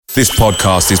This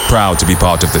podcast is proud to be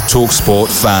part of the TalkSport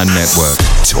Fan Network.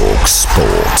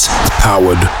 TalkSport.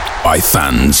 Powered by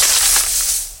fans.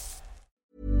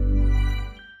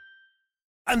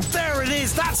 And there it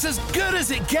is, that's as good as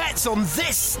it gets on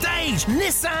this stage.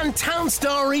 Nissan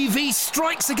Townstar EV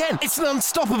strikes again. It's an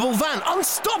unstoppable van,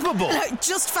 unstoppable.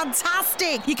 Just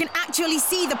fantastic. You can actually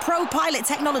see the ProPilot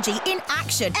technology in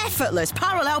action. Effortless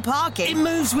parallel parking. It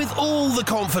moves with all the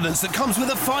confidence that comes with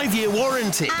a 5-year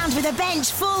warranty. And with a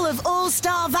bench full of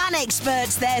all-star van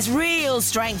experts, there's real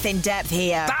strength in depth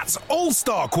here. That's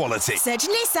all-star quality. Search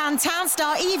Nissan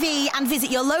Townstar EV and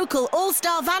visit your local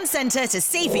all-star van centre to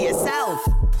see for yourself.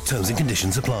 Terms and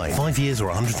conditions apply. 5 years or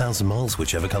 100,000 miles,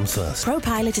 whichever comes first.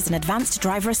 ProPilot is an advanced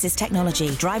driver assist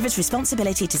technology. Driver's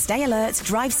responsibility to stay alert,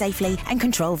 drive safely and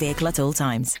control vehicle at all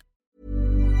times.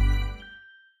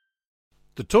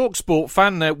 The TalkSport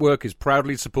Fan Network is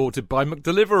proudly supported by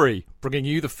McDelivery, bringing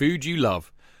you the food you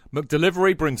love.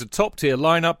 McDelivery brings a top-tier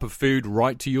lineup of food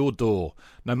right to your door.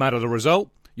 No matter the result,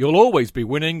 you'll always be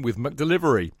winning with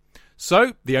McDelivery.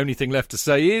 So, the only thing left to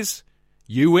say is,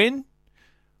 you win?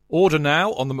 Order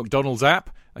now on the McDonald's app,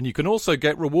 and you can also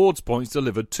get rewards points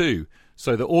delivered too,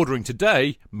 so that ordering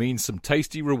today means some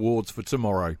tasty rewards for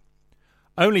tomorrow.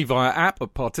 Only via app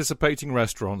at participating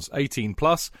restaurants. 18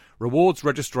 plus. Rewards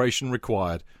registration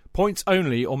required. Points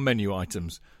only on menu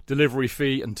items. Delivery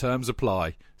fee and terms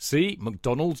apply. See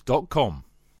mcdonalds.com.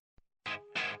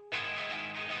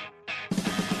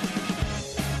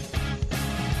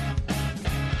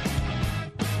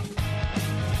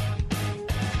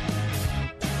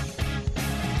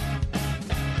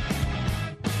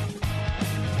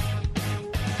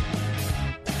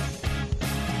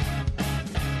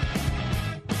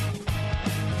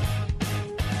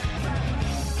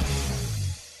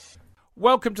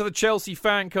 Welcome to the Chelsea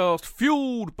Fancast,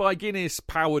 fueled by Guinness,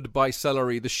 powered by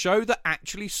Celery, the show that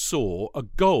actually saw a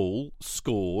goal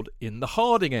scored in the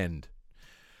Harding end.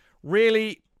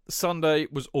 Really, Sunday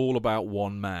was all about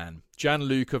one man,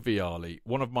 Gianluca Vialli,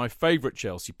 one of my favourite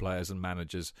Chelsea players and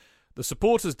managers. The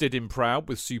supporters did him proud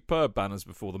with superb banners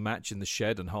before the match in the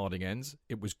Shed and Harding ends.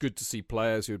 It was good to see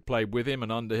players who had played with him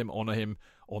and under him honour him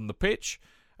on the pitch,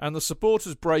 and the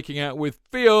supporters breaking out with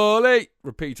Vialli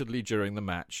repeatedly during the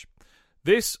match.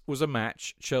 This was a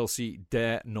match Chelsea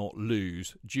dare not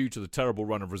lose due to the terrible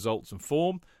run of results and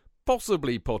form,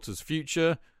 possibly Potter's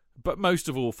future, but most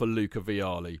of all for Luca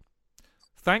Vialli.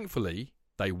 Thankfully,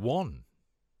 they won.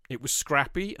 It was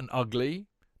scrappy and ugly,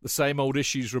 the same old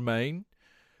issues remain,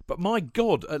 but my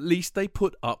God, at least they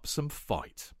put up some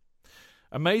fight.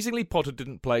 Amazingly, Potter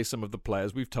didn't play some of the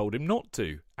players we've told him not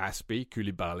to, Aspie,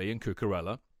 Koulibaly and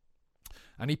Cucurella.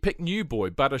 And he picked new boy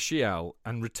Badiashile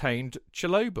and retained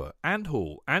Chalobah and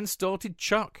Hall and started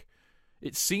Chuck.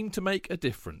 It seemed to make a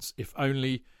difference, if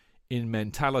only in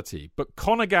mentality. But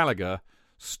Conor Gallagher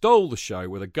stole the show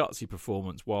with a gutsy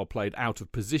performance while played out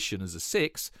of position as a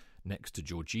 6 next to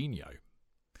Jorginho.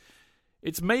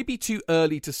 It's maybe too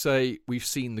early to say we've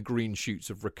seen the green shoots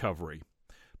of recovery.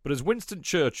 But as Winston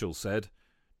Churchill said,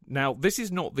 now this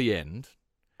is not the end.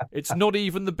 It's not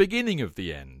even the beginning of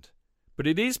the end. But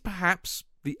it is perhaps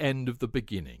the end of the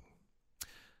beginning.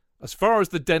 As far as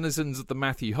the denizens of the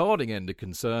Matthew Harding end are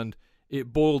concerned,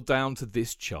 it boiled down to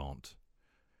this chant.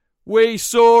 We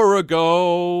saw a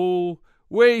goal,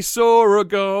 we saw a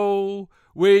goal,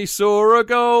 we saw a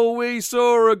goal, we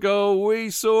saw a goal,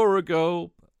 we saw a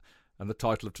goal. And the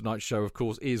title of tonight's show, of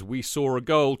course, is We Saw a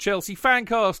Goal, Chelsea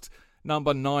Fancast,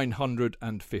 number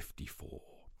 954.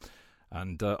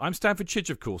 And I'm Stanford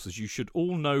Chidge, of course, as you should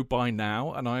all know by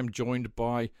now, and I am joined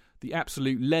by the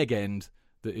absolute leg end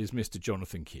that is Mr.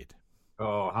 Jonathan Kidd.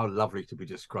 Oh, how lovely to be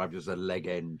described as a leg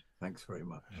end. Thanks very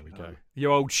much. There we go.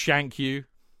 You old shank, you.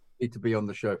 Need to be on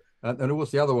the show. And of course,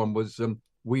 the other one was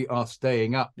We Are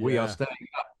Staying Up. We Are Staying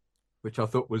Up, which I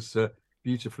thought was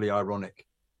beautifully ironic.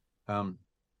 But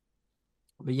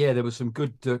yeah, there were some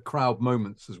good crowd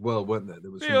moments as well, weren't there?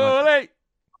 There was some nice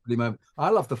moment. I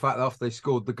love the fact that after they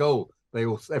scored the goal,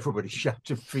 everybody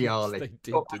shouted Vialli. They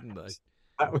did, didn't they?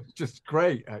 That was just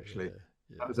great, actually.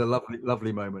 Yeah. That was a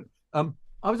lovely moment. I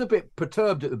was a bit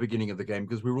perturbed at the beginning of the game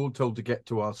because we were all told to get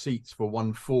to our seats for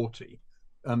 1:40,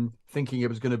 thinking it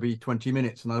was going to be 20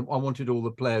 minutes. And I wanted all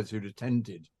the players who'd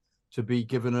attended to be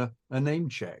given a name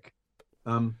check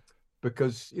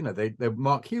because, you know,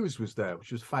 Mark Hughes was there,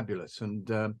 which was fabulous.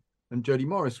 And Jody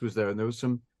Morris was there. And there was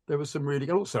some really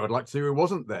good. Also, I'd like to see who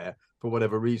wasn't there for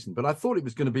whatever reason. But I thought it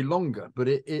was going to be longer. But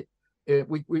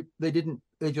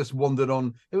they just wandered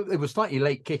on. It was slightly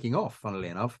late kicking off, funnily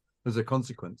enough, as a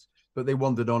consequence. But they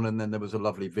wandered on, and then there was a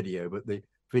lovely video. But the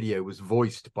video was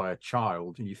voiced by a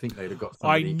child, and you think they'd have got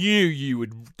I somebody. knew you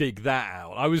would dig that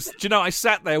out. I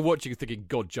sat there watching thinking,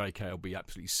 God, JK will be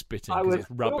absolutely spitting because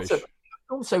it's rubbish.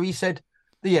 Also, he said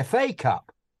the FA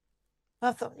Cup.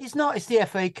 I thought, it's not, it's the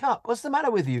FA Cup. What's the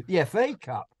matter with you? The FA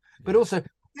Cup. But also,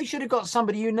 they should have got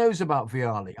somebody who knows about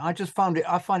Vialli. I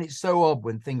find it so odd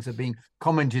when things are being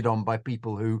commented on by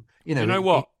people who, You know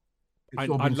what? I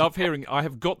love hearing. I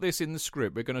have got this in the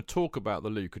script. We're going to talk about the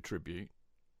Luca tribute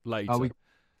later.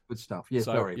 Good stuff. Yeah,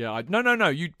 so, sorry. Yeah, no.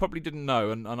 You probably didn't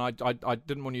know, and I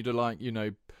didn't want you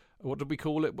to what did we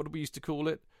call it? What did we used to call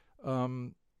it?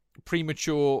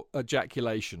 Premature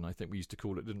ejaculation. I think we used to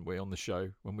call it, didn't we, on the show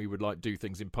when we would do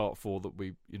things in part 4 that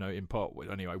we, in part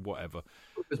anyway, whatever.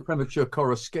 It was premature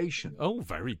coruscation. Oh,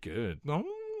 very good. Oh,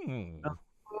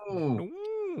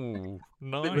 nice.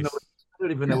 I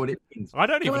don't even know what it means. I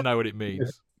don't even know what it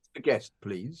means. A guest,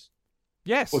 please.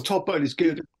 Yes. Well, Todd Bowley's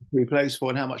good. Who he plays for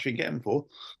and how much we get him for.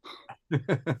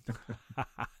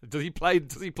 Does he play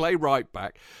right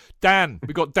back? Dan,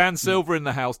 we got Dan Silver in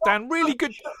the house. Dan, really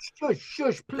good.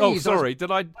 Shush, please. Oh, sorry.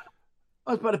 I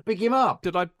was about to pick him up.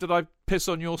 Did I piss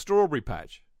on your strawberry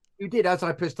patch? You did, as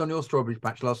I pissed on your strawberry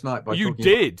patch last night. You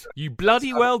did. You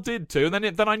bloody well did too. And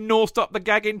then I nosed up the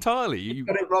gag entirely. You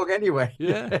got it wrong anyway.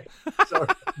 Yeah. Sorry.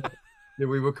 Yeah,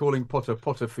 we were calling Potter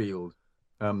Potterfield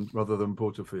rather than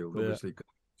Porterfield, obviously,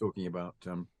 talking about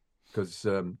because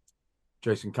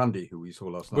Jason Cundy, who we saw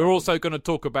last night. We're also going to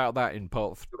talk about that in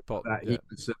part.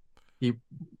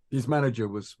 His manager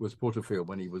was Porterfield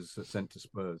when he was sent to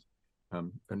Spurs,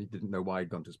 and he didn't know why he'd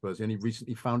gone to Spurs. And he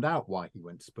recently found out why he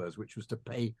went to Spurs, which was to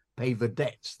pay the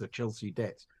debts, the Chelsea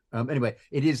debts. Anyway,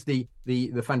 it is the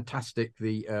fantastic,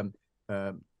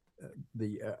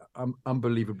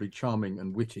 unbelievably charming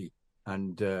and witty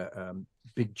and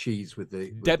big cheese with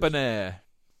the debonair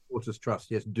Supporters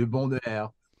Trust. Yes, debonair.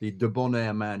 The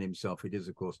debonair man himself. It is,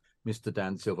 of course, Mr.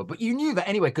 Dan Silver. But you knew that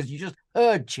anyway because you just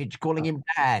heard Chidge calling him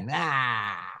Dan.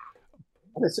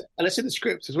 And it's in the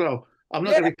script as well. I'm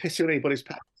not going to be pissing on anybody's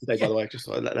pants today, by the way. Just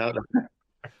thought I'd let that out.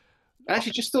 I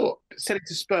actually just thought sending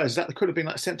to Spurs, that could have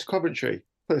been sent to Coventry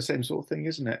for the same sort of thing,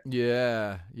 isn't it?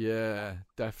 Yeah,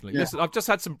 definitely. Yeah. Listen, I've just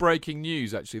had some breaking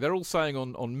news, actually. They're all saying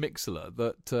on Mixlr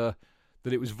that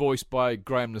it was voiced by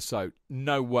Graham Lasso.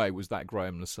 No way was that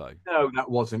Graham Lasso. No, that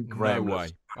wasn't Graham No way.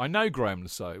 Lasso. I know Graham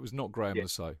Lasso. It was not Graham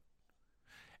Lasso.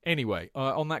 Anyway,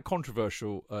 on that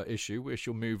controversial issue, we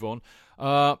shall move on.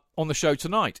 On the show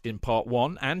tonight, in part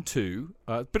 1 and 2,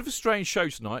 a bit of a strange show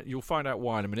tonight. You'll find out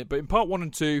why in a minute. But in part 1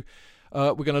 and 2,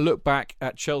 we're going to look back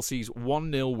at Chelsea's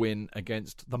 1-0 win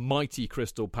against the mighty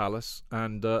Crystal Palace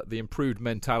and the improved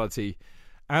mentality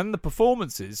and the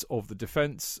performances of the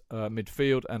defence,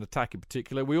 midfield and attack in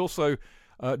particular. We also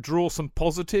draw some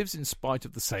positives in spite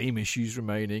of the same issues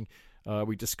remaining.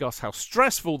 We discuss how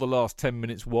stressful the last 10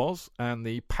 minutes was and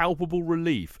the palpable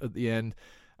relief at the end.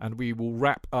 And we will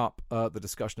wrap up the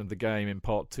discussion of the game in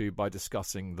part 2 by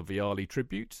discussing the Vialli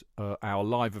tribute, our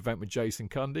live event with Jason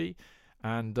Cundy.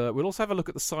 And we'll also have a look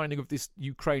at the signing of this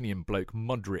Ukrainian bloke,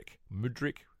 Mudryk,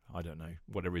 I don't know,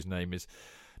 whatever his name is.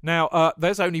 Now,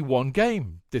 there's only one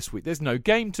game this week. There's no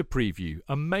game to preview.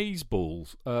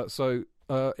 Amazeballs. So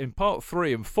in part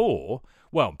 3 and 4,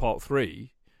 in part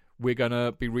 3, we're going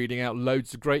to be reading out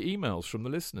loads of great emails from the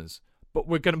listeners. But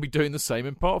we're going to be doing the same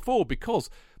in part 4 because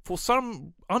for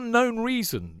some unknown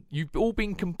reason, you've all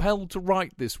been compelled to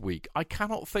write this week. I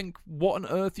cannot think what on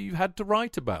earth you had to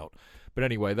write about. But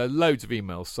anyway, there are loads of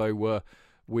emails, so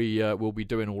we will be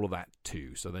doing all of that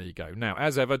too. So there you go. Now,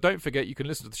 as ever, don't forget you can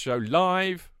listen to the show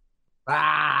live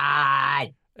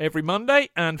every Monday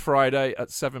and Friday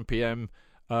at 7 p.m.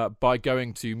 By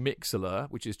going to Mixlr,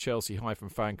 which is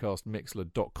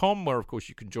chelsea-fancastmixlr.com, where, of course,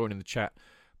 you can join in the chat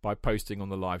by posting on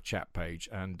the live chat page.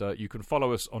 And you can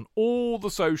follow us on all the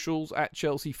socials at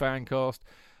Chelsea Fancast.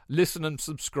 Listen and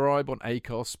subscribe on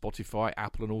Acast, Spotify,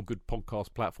 Apple and all good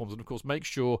podcast platforms. And, of course, make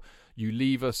sure you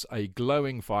leave us a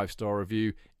glowing 5-star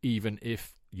review, even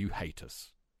if you hate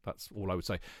us. That's all I would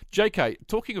say. JK,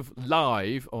 talking of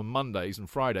live on Mondays and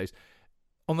Fridays,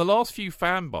 on the last few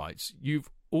fan bites, you've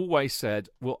always said,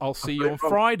 well, I'll see you on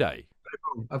Friday.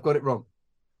 I've got it wrong.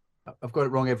 I've got it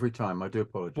wrong every time. I do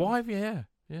apologise. Why? Yeah.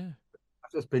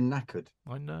 I've just been knackered.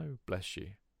 I know. Bless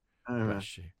you.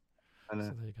 Bless you. I know.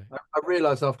 So there you go. I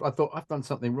realised after, I thought I've done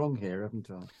something wrong here,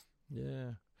 haven't I?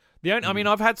 Yeah. I mean,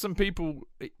 I've had some people,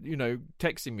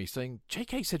 texting me saying,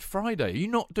 JK said Friday. Are you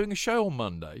not doing a show on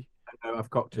Monday? No, I've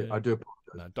got to. Yeah. I do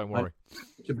apologise. No, don't worry.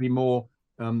 To be more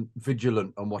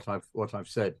vigilant on what I've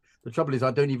said. The trouble is,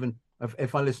 I don't even.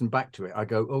 If I listen back to it, I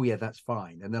go, "Oh yeah, that's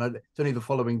fine," and then it's only the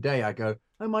following day I go,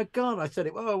 "Oh my God, I said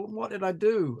it. Oh, what did I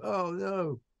do? Oh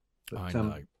no!" But, I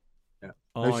know. Yeah.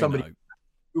 I somebody, know.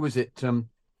 who was it?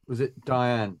 Was it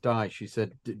Diane? She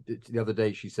said the other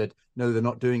day. She said, "No, they're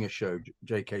not doing a show."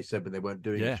 JK said, but they weren't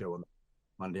doing a show on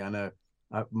Monday. I know.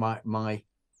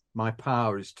 My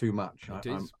power is too much.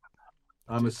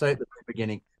 I must say at the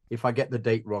beginning, if I get the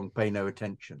date wrong, pay no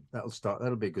attention.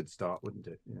 That'll be a good start, wouldn't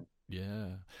it? Yeah.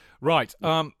 Right.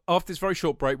 After this very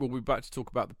short break, we'll be back to talk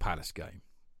about the Palace game.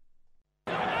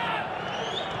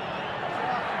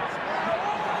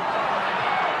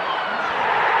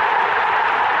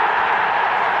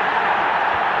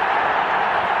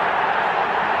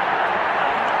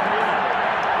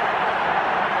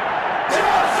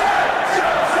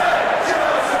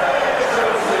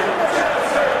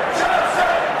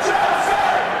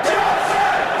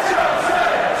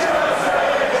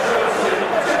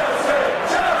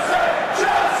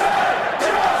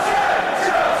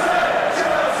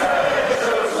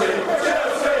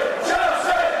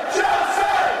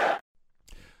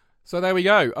 So there we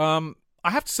go.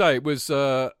 I have to say it was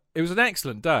an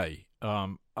excellent day.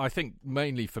 I think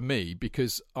mainly for me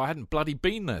because I hadn't bloody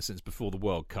been there since before the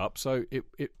World Cup. So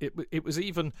it was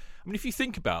even. I mean, if you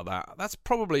think about that, that's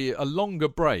probably a longer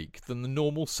break than the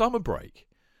normal summer break.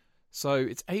 So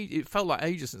it felt like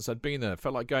ages since I'd been there. It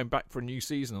felt like going back for a new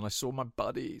season, and I saw my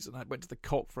buddies, and I went to the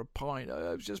Cock for a pint.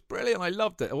 It was just brilliant. I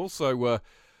loved it. Also.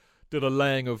 Did a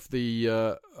laying of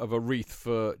a wreath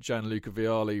for Gianluca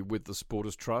Vialli with the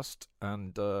Supporters Trust,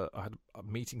 and I had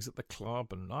meetings at the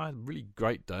club, and I had a really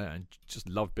great day. I just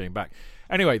loved being back.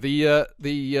 Anyway,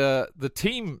 the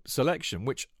team selection,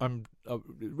 which I'm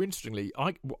interestingly,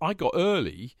 I got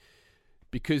early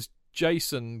because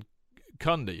Jason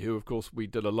Cundy, who of course we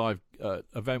did a live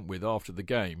event with after the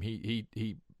game,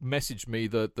 he messaged me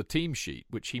the team sheet,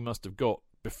 which he must have got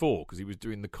before because he was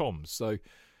doing the comms. So.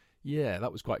 Yeah,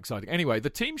 that was quite exciting. Anyway,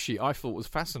 the team sheet I thought was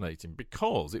fascinating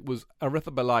because it was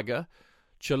Arrizabalaga,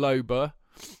 Chalobah,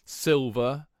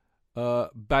 Silva,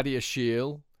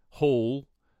 Badiashile, Hall.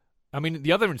 I mean,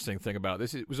 the other interesting thing about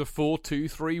this, it was a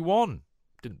 4-2-3-1.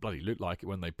 Didn't bloody look like it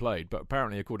when they played, but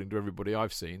apparently, according to everybody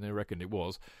I've seen, they reckon it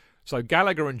was. So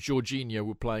Gallagher and Jorginho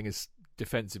were playing as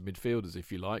defensive midfielders,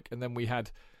 if you like, and then we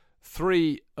had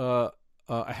three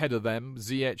ahead of them,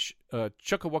 Ziyech,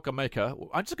 Chukwuemeka.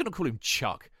 I'm just going to call him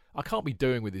Chuck. I can't be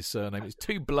doing with his surname. It's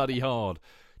too bloody hard.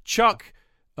 Chuck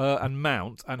and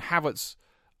Mount and Havertz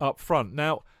up front.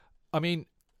 Now, I mean,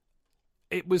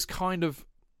 it was kind of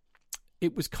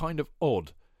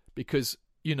odd because,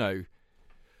 you know,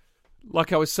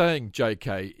 like I was saying,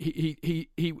 JK,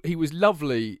 he was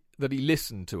lovely that he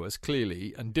listened to us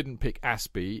clearly and didn't pick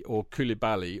Aspie or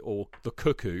Koulibaly or the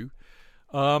Cuckoo.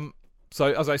 So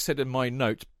as I said in my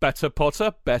note, better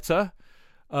Potter, better.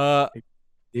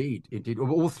 Indeed.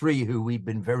 All three who we've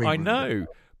been very. I know,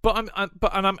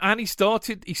 and he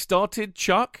started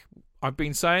Chuck. I've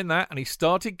been saying that, and he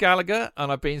started Gallagher,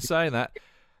 and I've been saying that.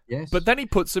 Yes. But then he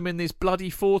puts them in this bloody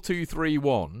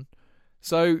 4-2-3-1.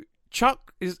 So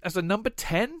Chuck is as a number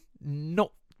 10.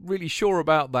 Not really sure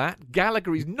about that.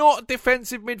 Gallagher is not a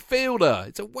defensive midfielder.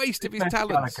 It's a waste of his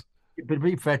talents. But to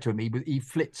be fair to him, he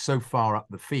flits so far up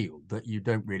the field that you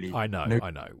don't really. I know.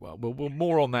 Well, we'll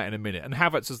more on that in a minute. And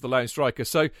Havertz is the lone striker,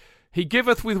 so he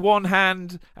giveth with one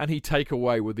hand and he take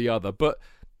away with the other. But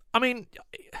I mean,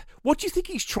 what do you think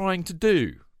he's trying to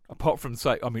do? Apart from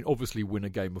say, I mean, obviously win a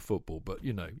game of football, but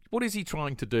you know, what is he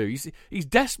trying to do? He's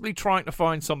desperately trying to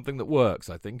find something that works.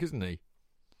 I think, isn't he?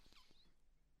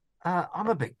 I'm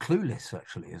a bit clueless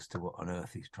actually as to what on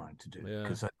earth he's trying to do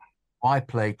because. Yeah. I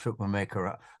play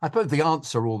Chukwuemeka. I suppose the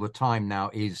answer all the time now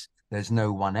is there's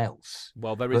no one else.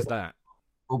 Well, there is that.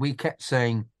 But we kept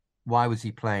saying, why was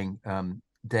he playing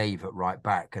Dave at right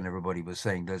back? And everybody was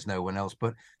saying there's no one else.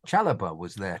 But Chalobah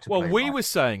was there to play. Well, we were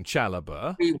saying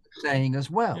Chalobah. We were saying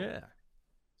as well. Yeah.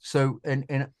 So, and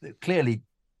clearly,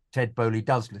 Ted Bowley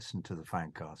does listen to the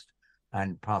Fancast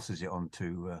and passes it on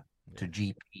to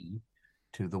GP.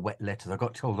 To the wet letters. I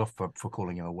got told off for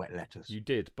calling him a wet letters. You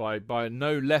did, by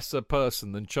no lesser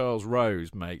person than Charles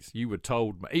Rose, mate. You were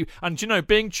told. And, you know,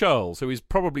 being Charles, who is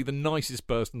probably the nicest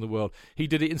person in the world, he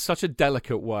did it in such a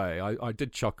delicate way. I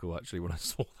did chuckle, actually, when I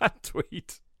saw that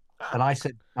tweet. And I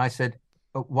said,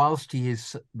 whilst he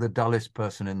is the dullest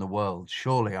person in the world,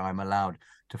 surely I'm allowed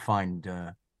to find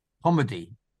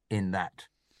comedy in that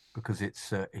because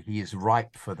he is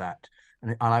ripe for that.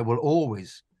 And I will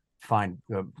always find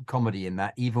comedy in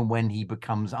that, even when he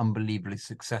becomes unbelievably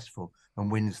successful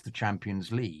and wins the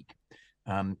Champions League.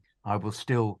 I will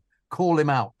still call him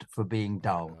out for being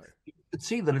dull. You could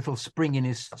see the little spring in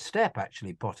his step,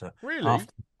 actually, Potter. Really?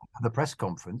 After the press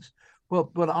conference.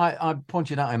 Well, I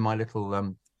pointed out in my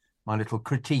little my little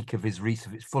critique of his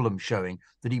Fulham showing,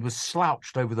 that he was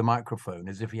slouched over the microphone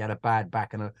as if he had a bad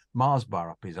back and a Mars bar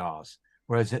up his arse.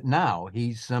 Whereas now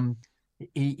he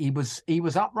was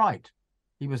upright.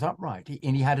 He was upright,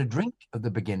 and he had a drink at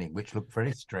the beginning, which looked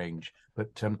very strange,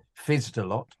 but fizzed a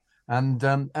lot, and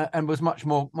was much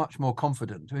more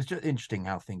confident. It was just interesting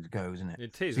how things go, isn't it?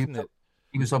 It is, isn't it?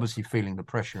 He was obviously feeling the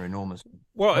pressure enormously.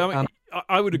 Well, I mean,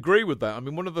 I would agree with that. I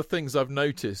mean, one of the things I've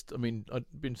noticed, I mean, I'd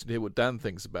be interested to hear what Dan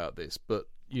thinks about this, but,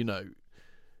 you know,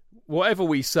 whatever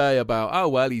we say about, oh,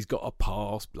 well, he's got a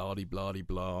pass,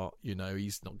 blah-de-blah-de-blah, you know,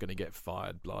 he's not going to get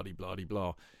fired,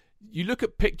 blah-de-blah-de-blah. You look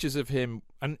at pictures of him,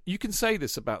 and you can say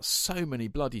this about so many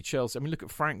bloody Chelsea. I mean, look at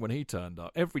Frank when he turned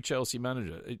up. Every Chelsea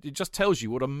manager. It just tells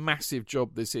you what a massive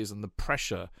job this is, and the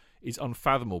pressure is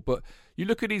unfathomable. But you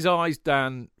look at his eyes,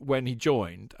 Dan, when he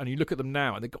joined, and you look at them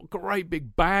now, and they've got great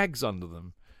big bags under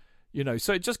them. You know,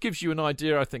 so it just gives you an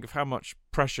idea, I think, of how much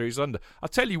pressure he's under. I'll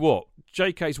tell you what,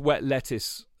 JK's wet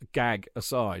lettuce gag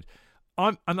aside,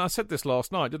 and I said this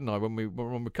last night, didn't I, when we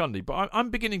were on with Cundy, but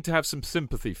I'm beginning to have some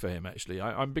sympathy for him, actually.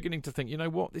 I'm beginning to think, you know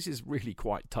what, this is really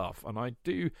quite tough, and I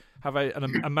do have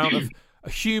an amount of a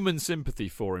human sympathy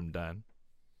for him, Dan.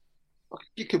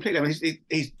 You completely. I mean,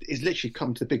 he's literally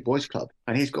come to the big boys club,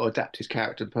 and he's got to adapt his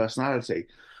character and personality.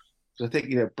 So I think,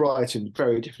 you know, Brighton,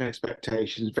 very different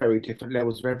expectations, very different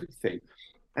levels of everything,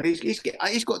 and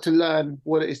he's got to learn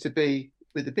what it is to be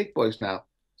with the big boys now.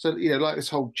 So, you know, like this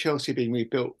whole Chelsea being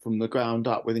rebuilt from the ground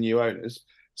up with the new owners.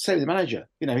 Same with the manager.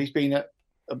 You know, he's been at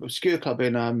an obscure club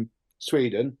in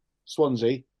Sweden,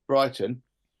 Swansea, Brighton,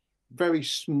 very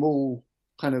small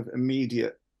kind of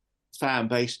immediate fan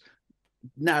base.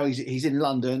 Now he's in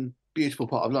London, beautiful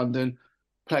part of London,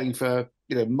 playing for,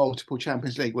 you know, multiple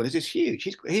Champions League winners. It's huge.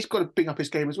 He's got to bring up his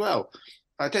game as well.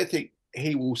 I don't think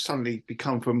he will suddenly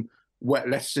become from wet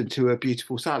lettuce into a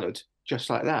beautiful salad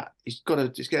just like that. It's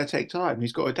going to take time.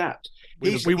 He's got to adapt.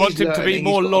 We want him to be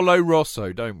more Lolo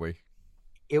Rosso, don't we?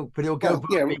 He'll go.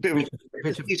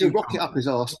 He's a rocket up his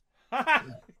arse.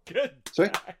 Good. Sorry?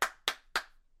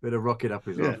 Bit of rocket up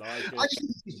his arse.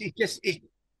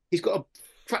 He's got a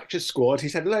fractured squad.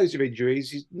 He's had loads of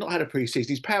injuries. He's not had a pre-season.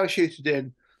 He's parachuted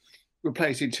in,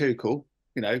 replacing Tuchel,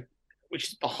 you know, which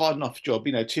is a hard enough job.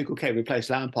 You know, Tuchel came to replace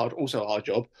Lampard, also a hard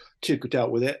job. Tuchel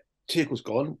dealt with it. Tuchel's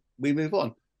gone. We move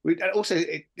on. And also,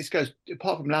 this goes,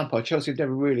 apart from Lampard, Chelsea have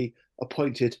never really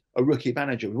appointed a rookie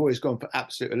manager. We've always gone for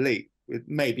absolute elite, with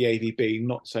maybe AVB,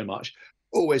 not so much.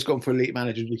 Always gone for elite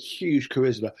managers with huge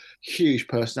charisma, huge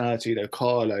personality, you know,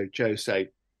 Carlo, Jose,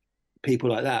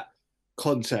 people like that.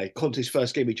 Conte's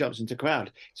first game, he jumps into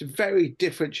crowd. It's a very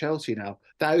different Chelsea now.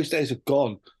 Those days are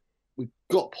gone. We've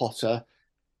got Potter,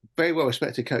 very well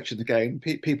respected coach in the game.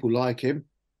 People like him.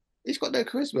 He's got no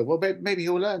charisma. Well, maybe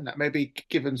he'll learn that. Maybe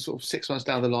given sort of 6 months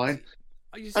down the line.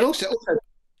 And also,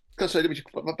 let me just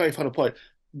put my very final point.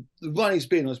 The run he's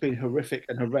been on has been horrific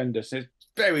and horrendous. And it's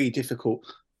very difficult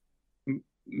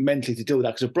mentally to deal with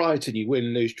that. Because at Brighton, you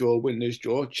win, lose, draw.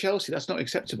 Chelsea, that's not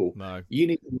acceptable. No. You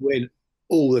need to win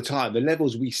all the time. The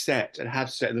levels we set and have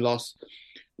set in the last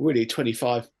really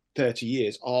 25, 30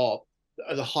 years are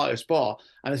the highest bar,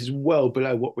 and this is well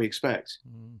below what we expect.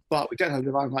 But we don't have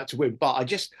the right to win. But I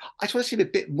just want to see a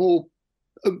bit more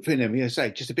oomph in him, you know,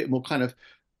 just a bit more kind of,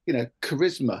 you know,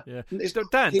 charisma. Yeah.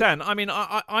 Dan, I mean,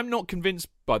 I'm not convinced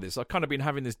by this. I've kind of been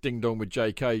having this ding dong with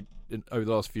JK over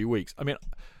the last few weeks. I mean,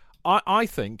 I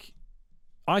think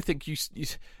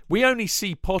we only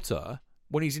see Potter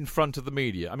when he's in front of the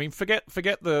media. I mean, forget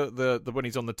the when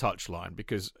he's on the touchline,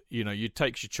 because, you know, you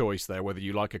take your choice there whether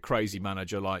you like a crazy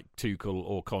manager like Tuchel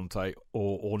or Conte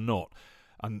or not.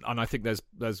 And I think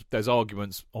there's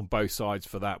arguments on both sides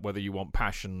for that, whether you want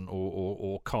passion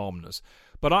or calmness.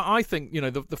 But I think, you know,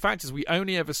 the fact is we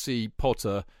only ever see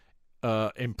Potter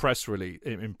in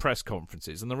press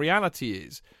conferences, and the reality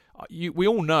is we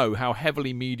all know how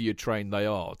heavily media trained they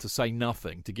are to say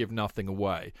nothing, to give nothing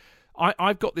away.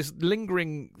 I've got this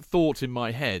lingering thought in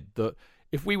my head that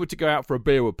if we were to go out for a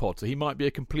beer with Potter, he might be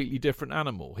a completely different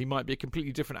animal. He might be a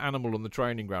completely different animal on the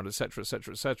training ground, etc.,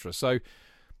 etc., etc. So,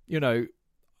 you know,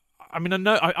 I mean, I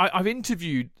know I've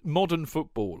interviewed modern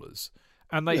footballers,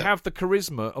 and they have the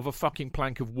charisma of a fucking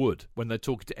plank of wood when they're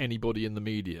talking to anybody in the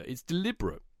media. It's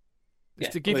deliberate.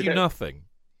 It's to give you nothing.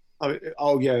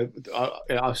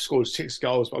 I scored 6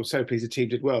 goals, but I'm so pleased the team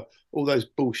did well. All those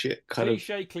bullshit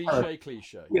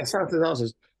cliché. Yeah, South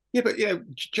answers. Yeah, but, you know,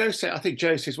 Jose, I think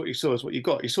Jose is what you saw, is what you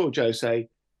got. You saw Jose.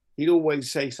 He'd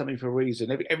always say something for a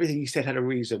reason. Everything he said had a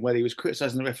reason, whether he was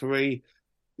criticising the referee,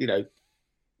 you know,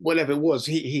 whatever it was,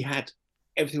 he had,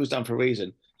 everything was done for a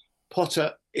reason.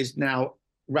 Potter is now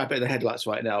rabbit in the headlights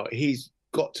right now. He's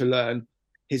got to learn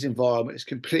his environment is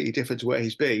completely different to where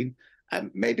he's been,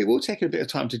 and maybe it will take him a bit of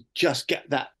time to just get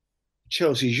that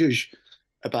Chelsea zhuzh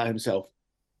about himself.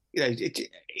 It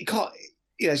can't.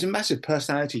 It's a massive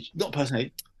personality, not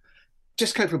personality.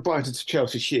 Just going from Brighton to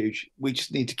Chelsea is huge. We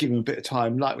just need to give him a bit of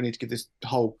time, like we need to give this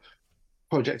whole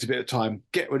project a bit of time.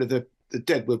 Get rid of the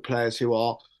deadwood players who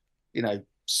are,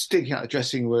 stinking out the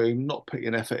dressing room, not putting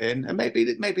an effort in, and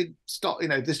maybe start.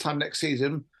 This time next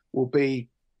season will be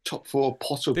top 4,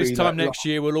 possibly. This time next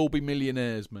year we'll all be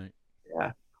millionaires, mate.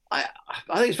 Yeah, I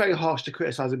think it's very harsh to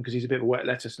criticise him because he's a bit of a wet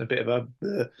lettuce and a bit of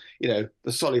the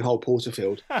Solihull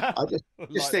Porterfield. I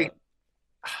just think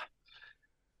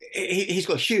he's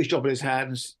got a huge job in his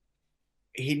hands.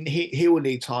 He will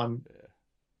need time.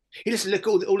 He just look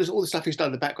all the stuff he's done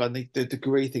in the background, the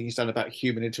degree thing he's done about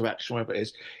human interaction, whatever it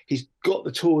is. He's got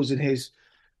the tools in his,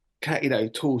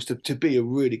 tools to be a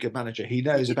really good manager. He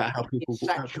knows about how people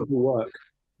work.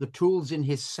 The tools in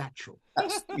his satchel.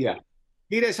 Yeah.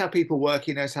 He knows how people work.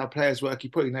 He knows how players work. He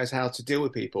probably knows how to deal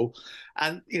with people.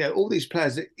 And, all these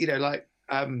players that, like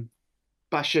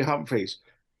Bashir Humphreys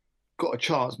got a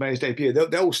chance, made his debut.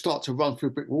 They'll all start to run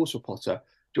through brick walls for Potter.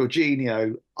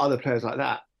 Jorginho, other players like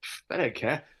that. They don't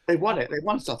care. They won it. They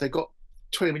won stuff. They got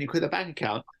 20 million quid in their bank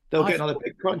account. They'll get another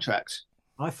big contract.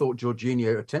 I thought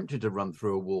Jorginho attempted to run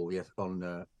through a wall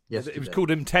yesterday. It was called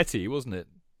Teti, wasn't it?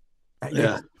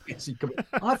 Yeah.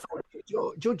 I thought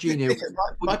Jorginho.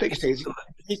 My biggest thing is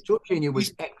Jorginho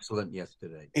was excellent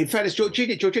yesterday. In fairness,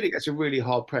 Jorginho gets a really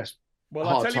hard press. Well,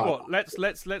 I'll tell you what.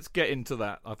 Let's get into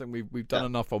that. I think we've done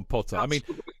enough on Potter. I mean,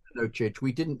 no, Chidge,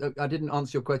 we didn't. I didn't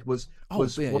answer your question.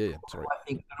 Sorry.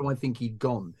 Do I think he'd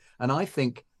gone? And I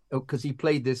think because he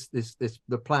played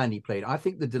the plan he played. I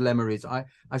think the dilemma is I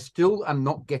still am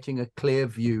not getting a clear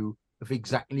view of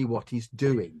exactly what he's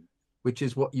doing, which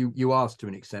is what you asked to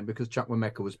an extent, because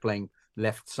Chukwuemeka was playing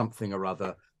left something or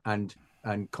other, and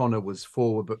Connor was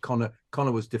forward, but Connor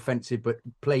was defensive, but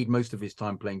played most of his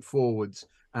time playing forwards.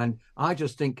 And I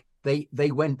just think they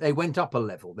went up a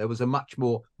level. There was a much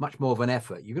more of an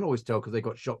effort. You can always tell because they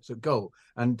got shots at goal.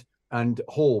 And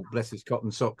Hall, bless his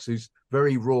cotton socks, who's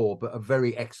very raw but a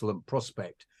very excellent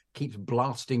prospect, keeps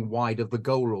blasting wide of the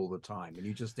goal all the time. And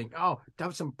you just think,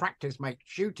 have some practice, mate,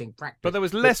 shooting practice. But there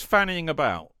was less fannying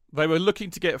about. They were looking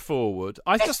to get forward.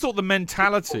 I just thought the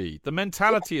mentality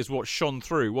is what shone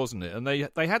through, wasn't it? And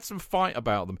they had some fight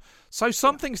about them. So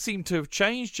something seemed to have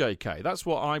changed, JK. That's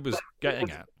what I was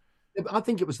getting at. I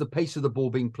think it was the pace of the ball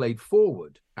being played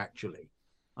forward, actually.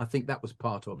 I think that was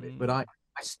part of it. But I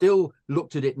still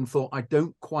looked at it and thought, I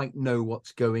don't quite know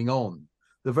what's going on.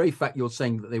 The very fact you're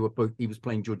saying that he was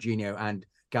playing Jorginho and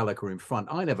Gallagher in front,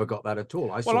 I never got that at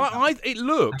all. It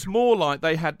looked more like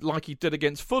they had, like he did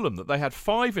against Fulham, that they had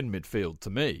 5 in midfield to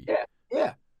me.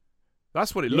 Yeah.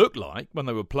 That's what it looked like when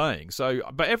they were playing. So,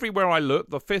 but everywhere I looked,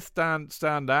 the fifth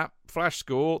stand app, flash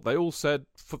score, they all said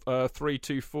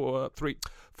 3-2-4,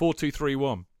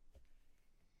 4-2-3-1.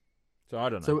 So I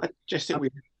don't know. So I just think we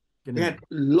had a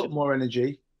lot more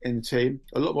energy in the team,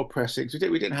 a lot more pressing.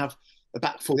 We didn't have a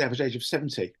back four, the average age of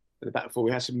 70 at the back four.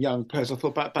 We had some young players. I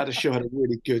thought Badiashile had a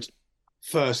really good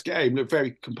first game, looked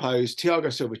very composed.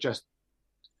 Thiago Silva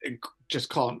just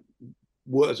can't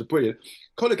work as a brilliant.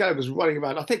 Conor Gallagher was running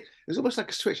around. I think it was almost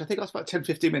like a switch. I think after about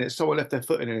 10-15 minutes, someone left their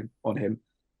foot on him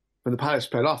from the Palace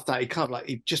player. After that,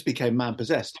 he just became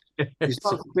man-possessed. He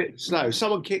started a bit slow.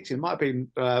 Someone kicked him. Might have been...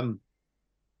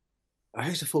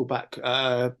 who's the fullback?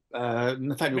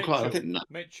 Nathaniel Klein. I think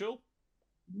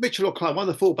Mitchell or Klein, one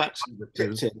of the fullbacks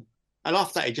kicked him. And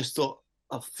after that, he just thought,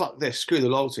 oh, fuck this, screw the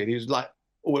loyalty. And he was like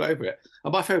all over it.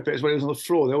 And my favourite bit is when he was on the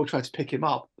floor, they all tried to pick him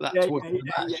up. I love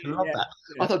that.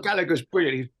 I thought Gallagher was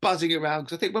brilliant. He was buzzing around.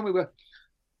 Because I think when we were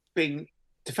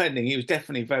defending, he was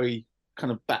definitely very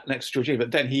kind of back next to Jorginho.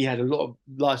 But then he had a lot of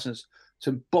licence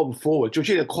to bomb forward.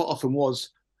 Jorginho quite often was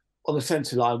on the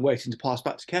centre line waiting to pass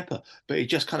back to Kepa. But he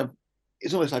just kind of,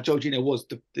 it's almost like Jorginho was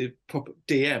the proper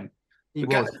DM. He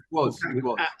was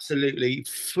absolutely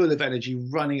full of energy,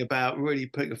 running about, really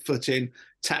putting a foot in,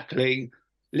 tackling,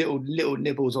 little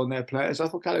nibbles on their players. I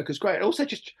thought Gallagher was great. And also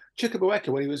just Chukwuemeka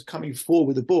when he was coming forward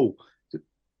with the ball.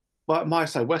 By my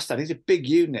side, West Ham, he's a big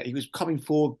unit. He was coming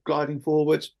forward, gliding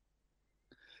forwards,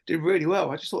 did really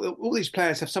well. I just thought that all these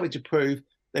players have something to prove.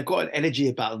 They've got an energy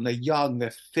about them. They're young,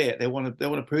 they're fit, they want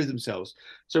to prove themselves.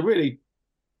 So really,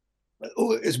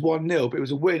 it's 1-0, but it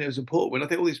was a win. It was an important win. I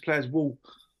think all these players will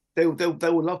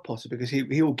love Potter because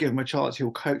he will give them a chance. He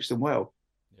will coach them well.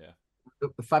 Yeah,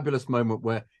 the fabulous moment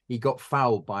where he got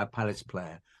fouled by a Palace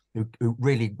player who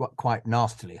really quite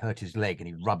nastily hurt his leg and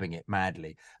he's rubbing it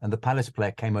madly. And the Palace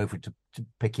player came over to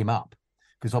pick him up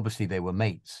because obviously they were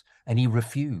mates, and he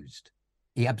refused.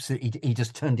 he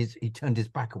just turned his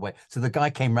back away. So the guy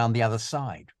came round the other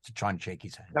side to try and shake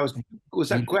his hand. Was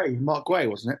that Gray? Mark Gray,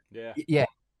 wasn't it? Yeah,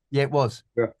 it was.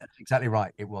 Yeah. That's exactly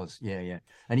right. It was. Yeah.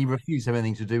 And he refused to have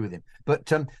anything to do with him. But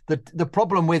the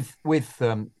problem with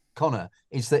Connor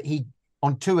is that he,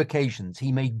 on 2 occasions,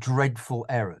 he made dreadful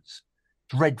errors.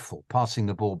 Dreadful passing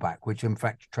the ball back, which in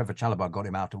fact Trevor Chalobah got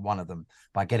him out of one of them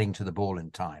by getting to the ball in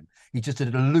time. He just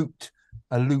did a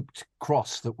looped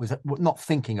cross that was not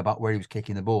thinking about where he was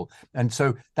kicking the ball, and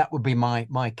so that would be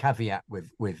my caveat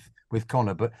with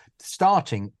Connor. But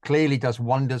starting clearly does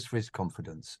wonders for his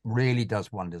confidence, really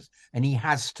does wonders, and he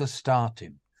has to start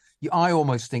him. I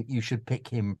almost think you should pick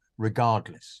him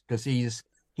regardless, because he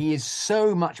is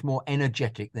so much more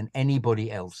energetic than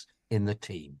anybody else in the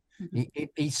team.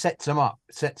 He sets them up,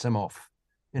 sets them off.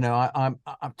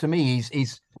 To me,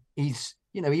 he's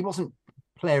he wasn't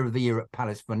Player of the Year at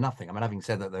Palace for nothing. I mean, having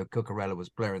said that, though, Cucurella was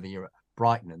Player of the Year at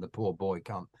Brighton, and the poor boy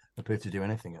can't appear to do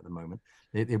anything at the moment.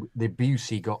 The abuse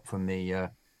he got from the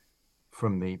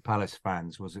Palace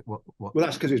fans was what? Well,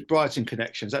 that's because it's Brighton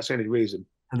connections. That's the only reason.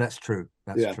 And that's true.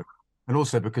 That's true. And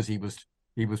also because he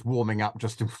was warming up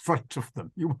just in front of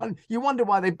them. You wonder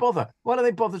why they bother. Why do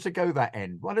they bother to go that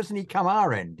end? Why doesn't he come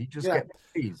our end? He just get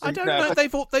pleased. I don't know.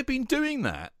 They've been doing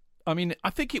that. I mean, I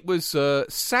think it was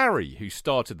Sarri who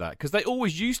started that, because they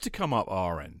always used to come up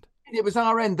our end. It was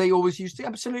our end. They always used to.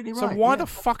 Absolutely right. So why the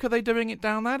fuck are they doing it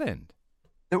down that end?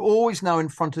 They're always now in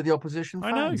front of the opposition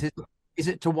fans. I know. Is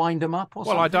it to wind them up or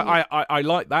something? Well, I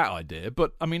like that idea,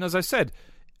 but I mean, as I said,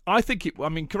 I think it. I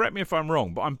mean, correct me if I'm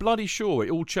wrong, but I'm bloody sure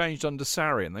it all changed under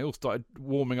Sarri, and they all started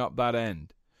warming up that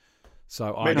end.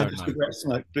 So I don't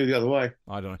know. Blew the other way.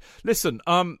 I don't know. Listen,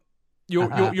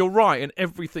 you're right in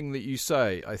everything that you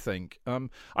say. I think.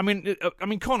 I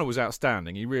mean, Connor was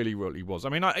outstanding. He really, really was. I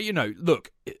mean,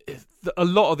 look, a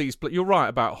lot of these. You're right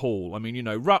about Hall. I mean,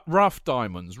 rough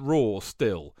diamonds, raw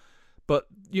still. But,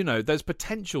 there's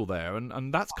potential there,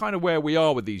 and that's kind of where we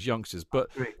are with these youngsters. But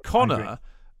Connor,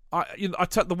 I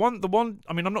tell the one.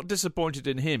 I mean, I'm not disappointed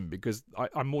in him, because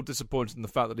I'm more disappointed in the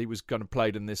fact that he was going to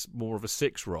play in this more of a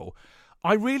 6 role.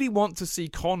 I really want to see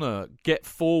Connor get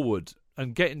forward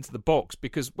and get into the box,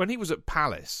 because when he was at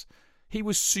Palace, he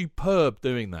was superb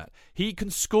doing that. He can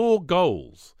score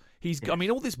goals. I mean,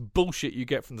 all this bullshit you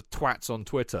get from the twats on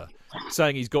Twitter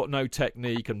saying he's got no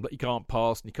technique and he can't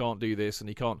pass and he can't do this and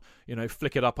he can't,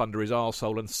 flick it up under his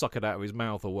arsehole and suck it out of his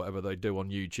mouth or whatever they do on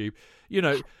YouTube.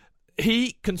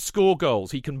 He can score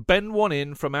goals. He can bend one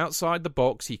in from outside the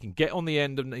box. He can get on the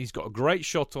end and he's got a great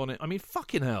shot on it. I mean,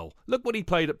 fucking hell. Look what he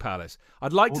played at Palace.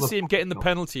 I'd like to see him get in the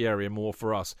penalty area more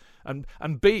for us. And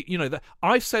be,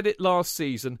 I said it last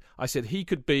season. I said he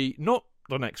could be not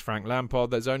the next Frank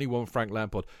Lampard. There's only one Frank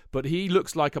Lampard. But he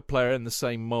looks like a player in the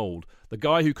same mould. The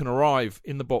guy who can arrive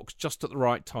in the box just at the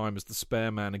right time as the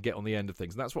spare man and get on the end of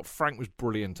things. And that's what Frank was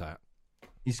brilliant at.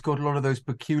 He scored a lot of those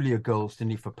peculiar goals,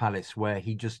 didn't he, for Palace, where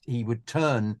he would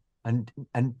turn and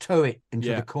toe it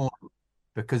into the corner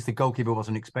because the goalkeeper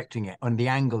wasn't expecting it on the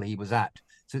angle he was at.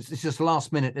 So it's just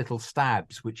last minute little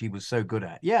stabs, which he was so good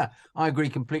at. Yeah, I agree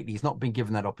completely. He's not been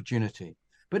given that opportunity,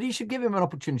 but he should give him an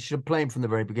opportunity. He should play him from the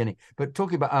very beginning. But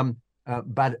talking about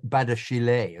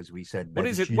Badiashile, as we said, what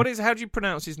is it? What is? How do you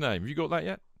pronounce his name? Have you got that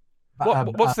yet?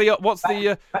 What's the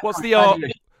RP?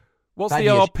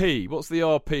 What's the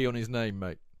RP on his name,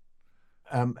 mate?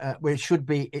 Well, it should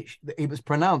be. It was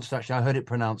pronounced, actually. I heard it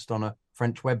pronounced on a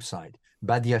French website.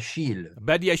 Badiashile.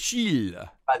 Badiashile.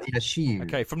 Badiashile.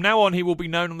 Okay, from now on, he will be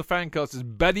known on the Fancast as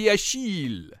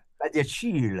Badiashile.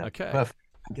 Badiashile. Okay. Perfect.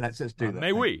 Let's do that.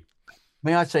 May we?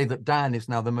 May I say that Dan is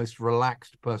now the most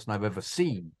relaxed person I've ever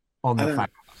seen on the Fancast,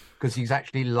 because he's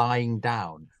actually lying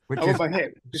down. My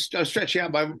hip. Just stretching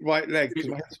out my right leg because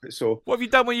my hip's a bit sore. What have you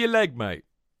done with your leg, mate?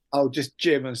 Oh, just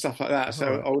gym and stuff like that.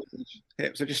 So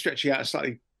hips are just stretching out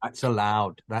slightly. That's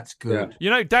allowed. That's good.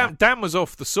 Yeah. Dan was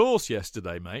off the sauce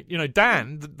yesterday, mate.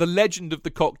 Dan, the legend of the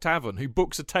Cock Tavern, who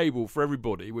books a table for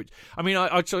everybody. Which, I mean,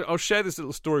 I'll share this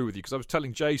little story with you because I was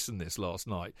telling Jason this last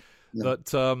night that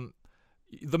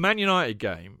the Man United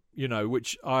game,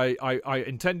 which I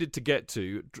intended to get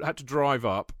to, had to drive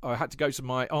up. I had to go to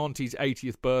my auntie's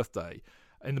 80th birthday,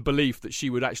 in the belief that she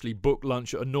would actually book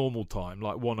lunch at a normal time,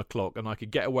 like 1 o'clock, and I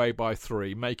could get away by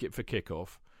 3, make it for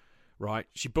kickoff, right?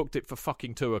 She booked it for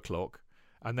fucking 2 o'clock,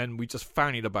 and then we just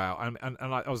fannied about, and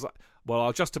I was like, well,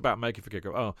 I'll just about make it for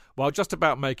kickoff. Oh, well, I'll just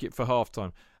about make it for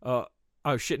halftime.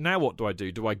 Oh, shit, now what do I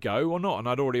do? Do I go or not? And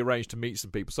I'd already arranged to meet some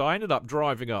people. So I ended up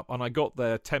driving up, and I got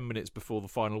there 10 minutes before the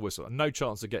final whistle, and no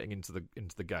chance of getting into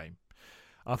the game.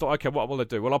 I thought, okay, what will I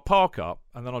do? Well, I'll park up,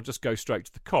 and then I'll just go straight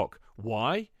to the Cock.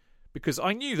 Why? Because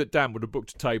I knew that Dan would have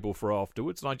booked a table for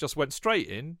afterwards, and I just went straight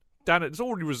in, Dan, it's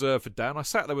already reserved for Dan. I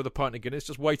sat there with a pint of Guinness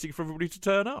just waiting for everybody to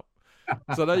turn up.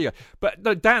 So there you go. But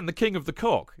no, Dan, the king of the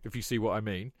cock, if you see what I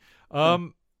mean,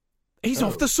 he's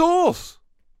off the sauce.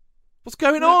 What's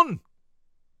going on?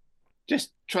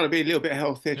 Just trying to be a little bit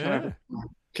healthier.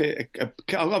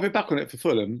 I'll be back on it for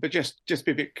Fulham, but just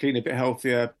be a bit cleaner, a bit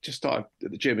healthier. Just started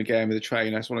at the gym again with the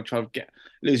trainer. I just want to try to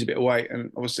lose a bit of weight,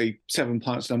 and obviously 7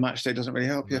 pints in a match day doesn't really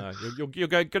help you. No, you're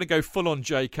going to go full on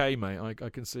JK, mate. I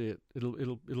can see it.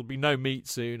 It'll be no meat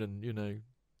soon, and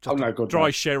just dry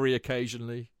sherry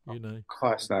occasionally.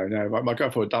 Christ, no. My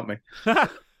girlfriend would dump me.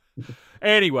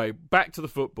 Anyway, back to the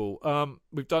football.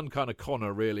 We've done kind of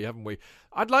Connor, really, haven't we?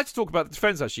 I'd like to talk about the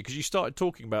defence, actually, because you started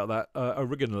talking about that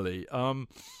originally.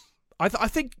 I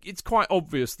think it's quite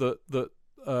obvious that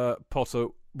Potter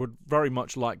would very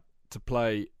much like to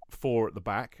play 4 at the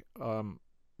back.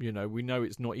 We know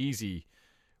it's not easy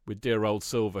with dear old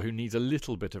Silva, who needs a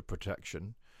little bit of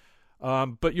protection.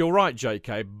 But you're right,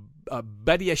 JK.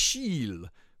 Badiashile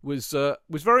was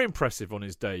very impressive on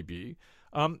his debut.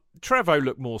 Trevo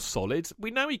looked more solid.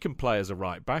 We know he can play as a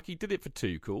right back. He did it for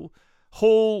Tuchel.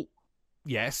 Hall,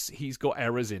 yes, he's got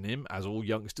errors in him, as all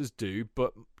youngsters do,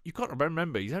 but you've got to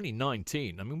remember he's only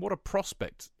 19. I mean, what a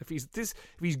prospect. If he's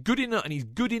good enough, and he's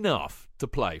good enough to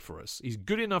play for us, he's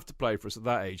good enough to play for us at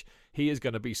that age, he is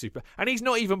going to be super. And he's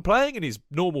not even playing in his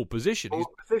normal position.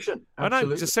 I know,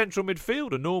 he's a central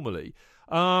midfielder normally.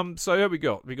 So here we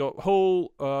got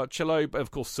Hall, Chalobah,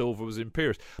 of course Silva was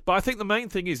imperious. But I think the main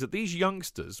thing is that these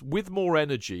youngsters, with more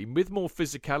energy, with more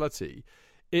physicality,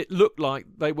 it looked like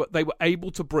they were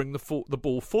able to bring the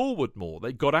ball forward more.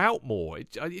 They got out more.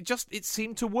 It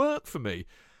seemed to work for me.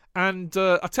 And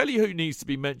I tell you who needs to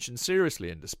be mentioned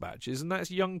seriously in dispatches, and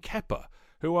that's young Kepa,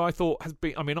 who I thought has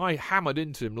been. I mean, I hammered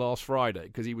into him last Friday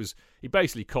because he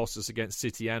basically cost us against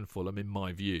City and Fulham, in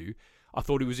my view. I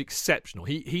thought he was exceptional.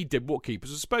 He did what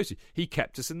keepers are supposed to. He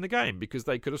kept us in the game because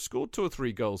they could have scored 2 or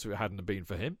 3 goals if it hadn't been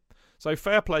for him. So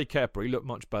fair play, Kepa. He looked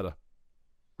much better.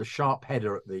 The sharp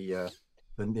header at the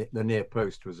near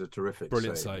post was a terrific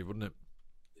brilliant save, wasn't it?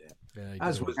 Yeah.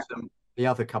 As was the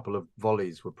other couple of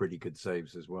volleys were pretty good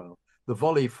saves as well. The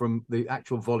volley from the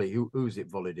actual volley, who's it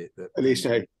volleyed it? Elise,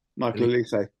 Michael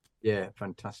Elise. Yeah,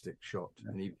 fantastic shot,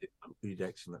 and he did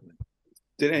excellently.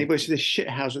 Did anybody see the shit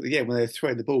house at the end when they were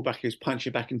throwing the ball back? He was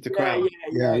punching back into the crowd.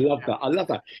 Yeah, I love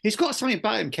that. He's got something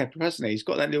about him, Kepa, hasn't he? He's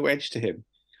got that little edge to him.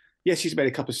 Yes, he's made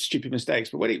a couple of stupid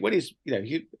mistakes, but when he's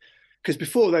because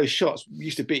before those shots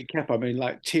used to beat Kepa. I mean,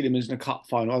 like Tielemans in a cup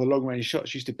final, other long range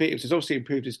shots used to beat him. So he's obviously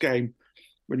improved his game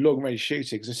with long range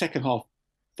shooting. Because the second half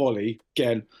volley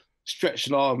again stretched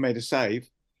an arm, made a save.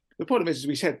 The problem is,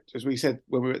 as we said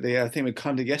when we were at the thing with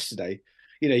Cundy yesterday.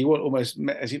 You want almost,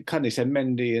 as Cundy said,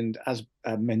 Mendy and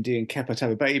Kepa to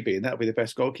have a baby, and that would be the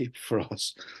best goalkeeper for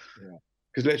us.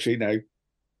 Because literally,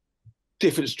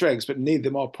 different strengths, but neither of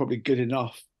them are probably good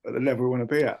enough at the level we want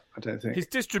to be at. I don't think his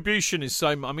distribution is so.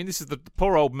 I mean, this is the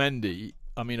poor old Mendy.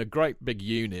 I mean, a great big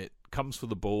unit, comes for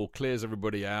the ball, clears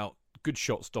everybody out, good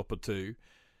shot stopper too.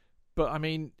 But I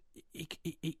mean,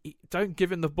 he don't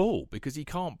give him the ball because he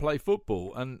can't play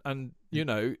football. And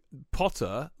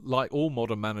Potter, like all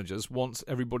modern managers, wants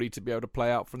everybody to be able to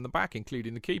play out from the back,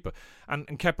 including the keeper. And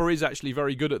Kepa is actually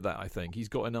very good at that, I think. He's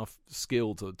got enough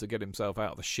skill to get himself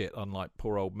out of the shit, unlike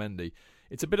poor old Mendy.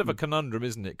 It's a bit of a conundrum,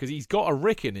 isn't it? Because he's got a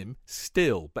rick in him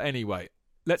still. But anyway,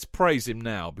 let's praise him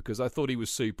now because I thought he was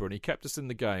super and he kept us in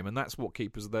the game, and that's what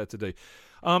keepers are there to do.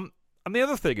 And the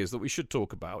other thing is that we should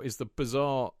talk about is the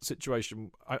bizarre situation.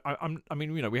 I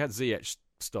mean, we had Ziyech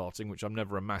starting, which I'm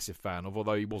never a massive fan of,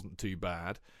 although he wasn't too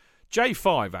bad.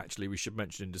 J5, actually, we should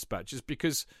mention in dispatches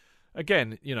because,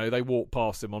 again, they walked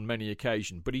past him on many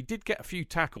occasions, but he did get a few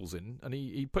tackles in, and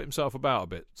he put himself about a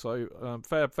bit. So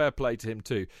fair play to him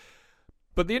too.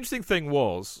 But the interesting thing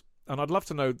was, and I'd love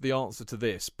to know the answer to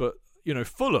this, but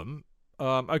Fulham,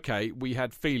 okay, we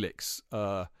had Felix.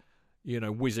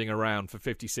 Whizzing around for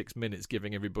 56 minutes,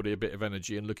 giving everybody a bit of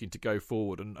energy and looking to go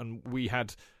forward. And we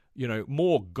had,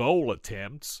 more goal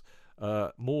attempts,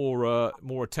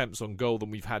 more attempts on goal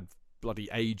than we've had bloody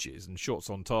ages, and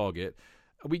shots on target.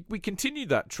 We continued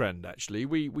that trend, actually.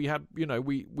 We had,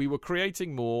 we were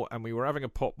creating more and we were having a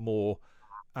pop more,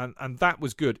 and that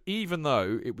was good, even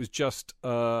though it was just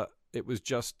Havertz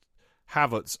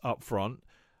up front.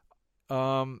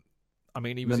 I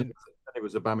mean, he was. It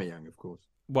was Aubameyang, of course.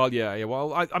 Well, yeah.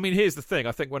 Well, I mean, here's the thing.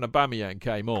 I think when Aubameyang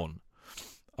came on,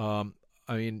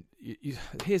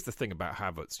 here's the thing about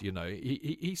Havertz.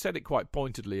 He said it quite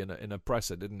pointedly in a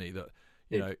presser, didn't he?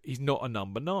 That he's not a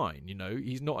number 9.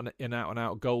 He's not an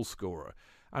out-and-out goal scorer.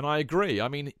 And I agree. I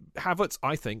mean, Havertz,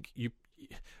 I think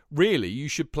really you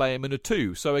should play him in a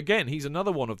 2. So again, he's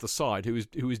another one of the side who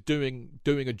is doing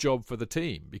a job for the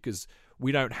team, because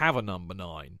we don't have a number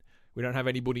 9. We don't have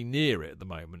anybody near it at the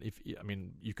moment.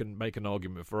 You can make an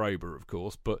argument for Ober, of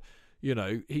course, but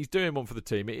he's doing one for the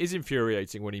team. It is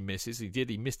infuriating when he misses.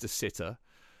 He missed a sitter,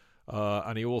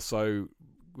 and he also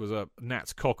was a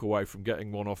gnat's cock away from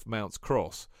getting one off Mount's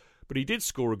cross. But he did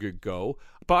score a good goal.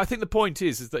 But I think the point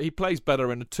is that he plays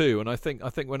better in a 2, and I think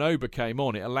when Ober came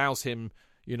on, it allows him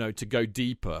to go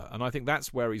deeper, and I think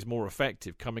that's where he's more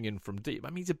effective, coming in from deep. I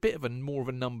mean, he's a bit of more of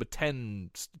a number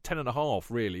 10 and a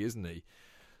half, really, isn't he?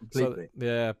 Completely. So,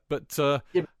 yeah, but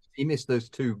he missed those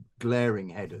 2 glaring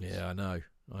headers. Yeah, I know.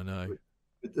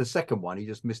 The second one, he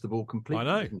just missed the ball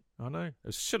completely. I know.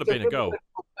 It should have been a goal.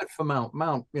 For Mount,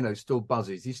 still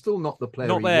buzzes. He's still not the player.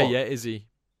 Not there yet, is he?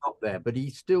 Not there, but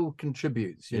he still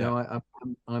contributes.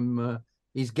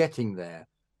 He's getting there.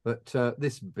 But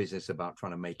this business about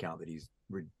trying to make out that he's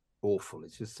awful,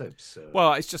 it's just so absurd.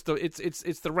 Well, it's just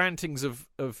it's the rantings of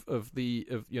the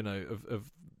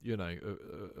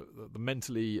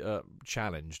mentally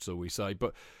challenged, so we say.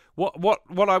 But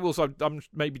what I will say,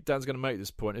 maybe Dan's going to make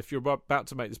this point. If you're about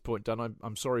to make this point, Dan,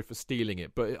 I'm sorry for stealing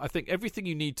it, but I think everything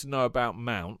you need to know about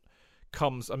Mount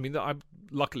comes. I mean,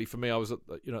 luckily for me, I was at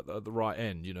the right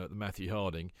end, at the Matthew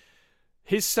Harding.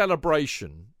 His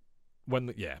celebration.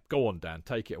 Go on, Dan.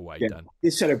 Take it away, Dan.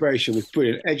 His celebration was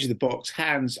brilliant. Edge of the box,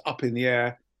 hands up in the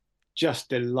air, just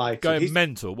delighted. Going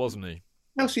mental, wasn't he?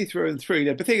 Chelsea through and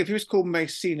through. But think if he was called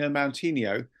Massimo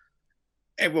Moutinho,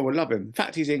 everyone would love him. In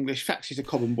fact, he's English. In fact, he's a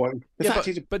common boy.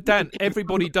 But Dan,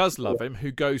 everybody does love him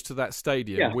who goes to that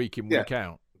stadium week in, week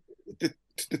out.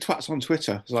 The twats on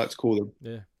Twitter, as I like to call them.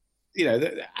 Yeah.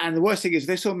 And the worst thing is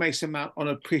they saw Mason Mount on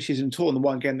a pre-season tour and the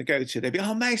one game to go to. They'd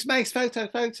be, Mace, photo.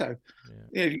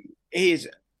 Yeah. He is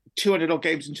 200 odd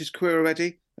games into his career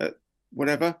already.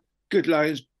 Whatever. Good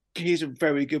loans. He's a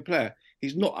very good player.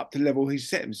 He's not up to the level he's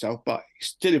set himself, but he's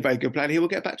still a very good player. And he will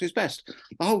get back to his best.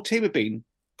 The whole team have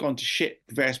gone to shit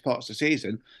for various parts of the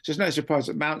season. So it's no surprise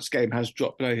that Mount's game has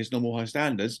dropped below his normal high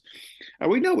standards. And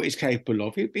we know what he's capable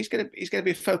of. He's going to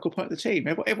be a focal point of the team.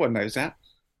 Everyone knows that.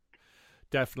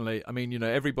 Definitely. I mean,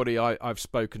 everybody I've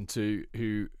spoken to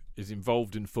who is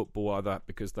involved in football, either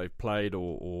because they've played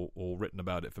or written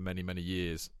about it for many, many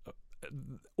years,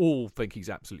 all think he's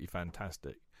absolutely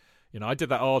fantastic. I did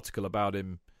that article about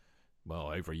him,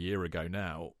 over a year ago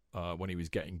now, when he was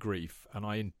getting grief, and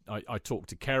I talked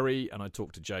to Kerry and I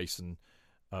talked to Jason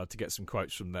to get some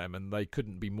quotes from them, and they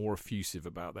couldn't be more effusive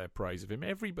about their praise of him.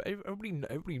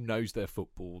 Everybody knows their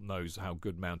football, knows how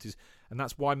good Mount is, and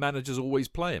that's why managers always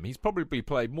play him. He's probably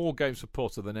played more games for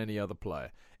Potter than any other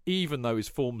player, even though his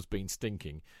form's been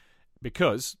stinking,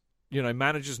 because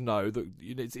managers know that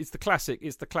it's the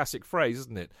classic phrase,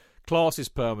 isn't it? Class is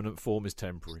permanent, form is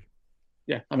temporary.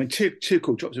 Yeah, I mean,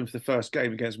 Tuchel dropped him for the first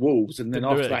game against Wolves, and then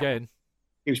after that, again,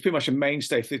 he was pretty much a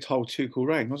mainstay for the whole Tuchel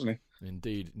reign, wasn't he?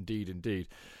 Indeed.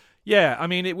 Yeah, I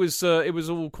mean, it was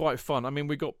all quite fun. I mean,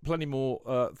 we got plenty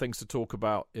more things to talk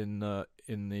about in the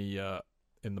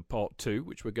part 2,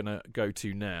 which we're going to go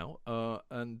to now.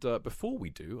 And before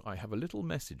we do, I have a little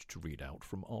message to read out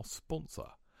from our sponsor.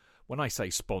 When I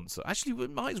say sponsor, actually,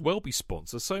 it might as well be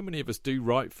sponsor. So many of us do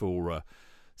write for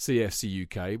CFC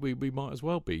UK. We might as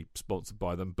well be sponsored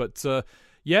by them. But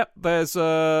there's.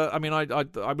 I mean,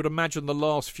 I would imagine the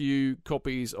last few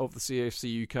copies of the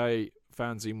CFC UK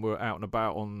fanzine were out and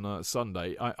about on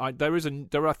Sunday. I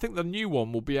think the new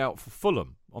one will be out for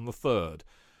Fulham on the 3rd.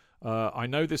 I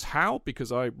know this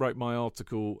because I wrote my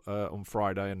article on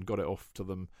Friday and got it off to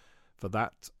them for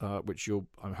that, which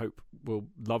I hope will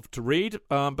love to read.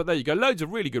 But there you go, loads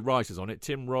of really good writers on it.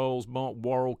 Tim Rolls, Mark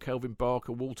Worrell, Kelvin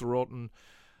Barker, Walter Otten,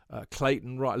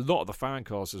 Clayton. Right, a lot of the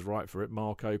fancasters write for it.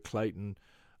 Marco, Clayton,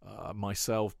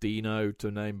 myself, Dino,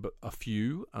 to name but a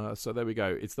few. So there we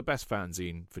go. It's the best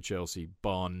fanzine for Chelsea,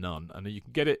 bar none. And you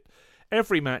can get it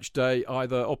every match day,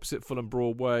 either opposite Fulham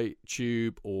Broadway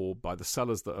Tube or by the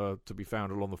sellers that are to be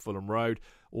found along the Fulham Road.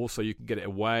 Also, you can get it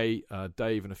away.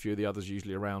 Dave and a few of the others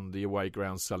usually around the away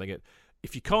grounds selling it.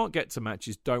 If you can't get to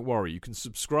matches, don't worry. You can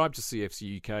subscribe to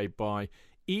CFC UK by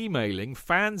emailing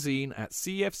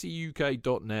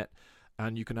fanzine@cfcuk.net,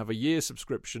 and you can have a year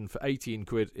subscription for 18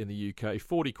 quid in the UK,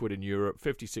 40 quid in Europe,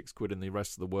 56 quid in the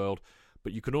rest of the world.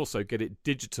 But you can also get it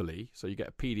digitally, so you get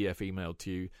a PDF emailed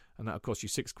to you, and that'll cost you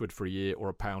 6 quid for a year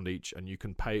or £1 each, and you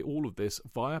can pay all of this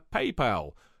via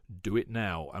PayPal. Do it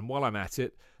now. And while I'm at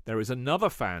it, there is another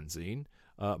fanzine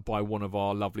by one of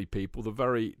our lovely people, the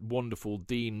very wonderful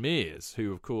Dean Mears,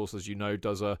 who, of course, as you know,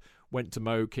 does a Went to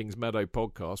Mow Kings Meadow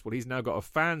podcast. Well, he's now got a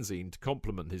fanzine to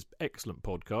complement his excellent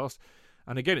podcast,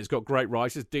 And again, it's got great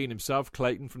writers. Dean himself,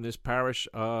 Clayton from this parish,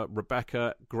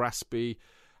 Rebecca Graspy,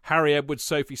 Harry Edwards,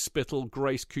 Sophie Spittle,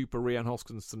 Grace Cooper, Rhiannon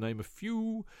Hoskins, to name a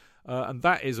few. And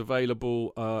that is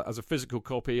available as a physical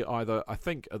copy, either, I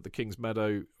think, at the Kings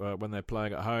Meadow when they're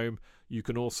playing at home. You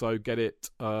can also get it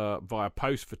via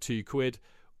post for £2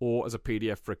 or as a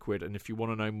PDF for £1. And if you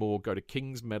want to know more, go to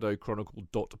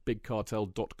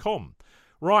kingsmeadowchronicle.bigcartel.com.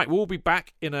 Right, we'll be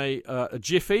back in a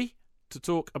jiffy to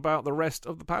talk about the rest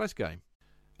of the Palace game.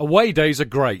 Away days are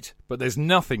great, but there's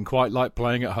nothing quite like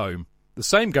playing at home. The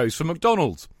same goes for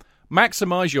McDonald's.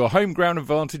 Maximise your home ground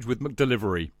advantage with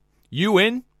McDelivery. You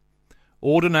in?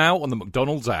 Order now on the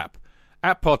McDonald's app.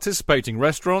 At participating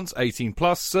restaurants, 18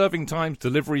 plus, serving times,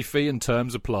 delivery fee and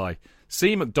terms apply.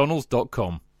 See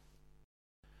mcdonalds.com.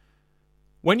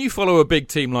 When you follow a big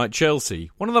team like Chelsea,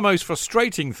 one of the most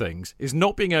frustrating things is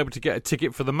not being able to get a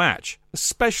ticket for the match,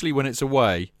 especially when it's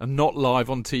away and not live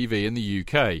on TV in the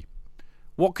UK.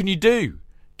 What can you do?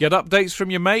 Get updates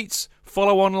from your mates?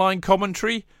 Follow online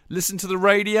commentary? Listen to the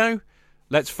radio?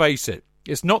 Let's face it,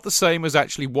 it's not the same as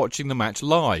actually watching the match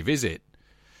live, is it?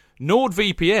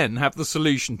 NordVPN have the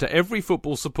solution to every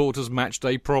football supporter's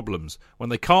matchday problems when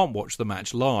they can't watch the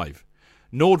match live.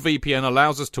 NordVPN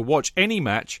allows us to watch any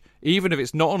match, even if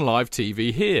it's not on live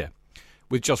TV here.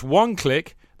 With just one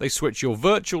click, they switch your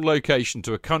virtual location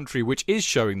to a country which is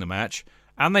showing the match,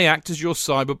 and they act as your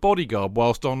cyber bodyguard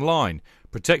whilst online,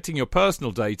 protecting your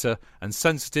personal data and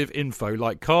sensitive info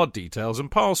like card details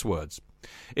and passwords.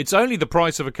 It's only the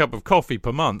price of a cup of coffee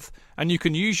per month, and you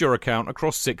can use your account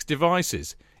across 6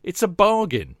 devices. It's a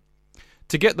bargain.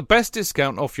 To get the best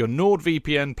discount off your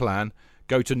NordVPN plan,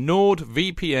 go to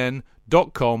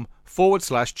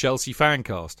nordvpn.com/Chelsea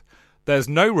Fancast. There's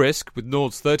no risk with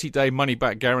Nord's 30-day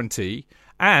money-back guarantee,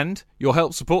 and you'll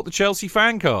help support the Chelsea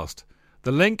Fancast.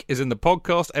 The link is in the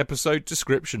podcast episode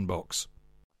description box.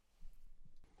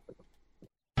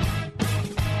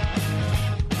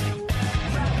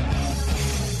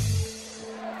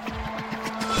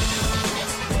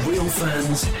 Real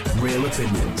fans, real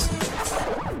opinions.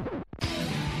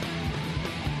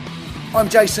 I'm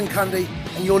Jason Cundy,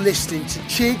 and you're listening to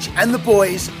Chidge and the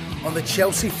boys on the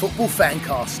Chelsea Football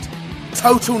Fancast.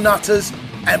 Total nutters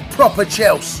and proper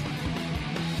Chelsea.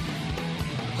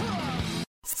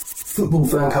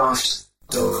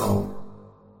 Footballfancast.com.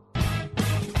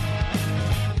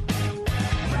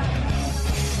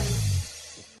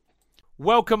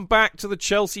 Welcome back to the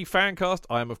Chelsea Fancast.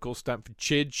 I am, of course, Stamford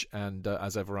Chidge, and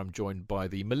as ever, I'm joined by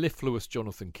the mellifluous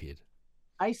Jonathan Kidd.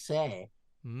 I say.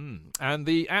 And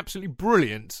the absolutely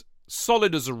brilliant,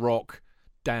 solid as a rock,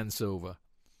 Dan Silver.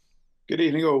 Good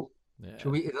evening, all. Yeah.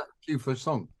 Shall we? Is that cue for a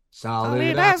song?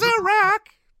 Solid as a rock.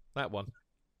 That one.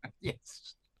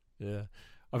 Yes. Yeah,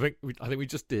 I think we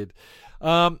just did.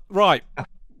 Right,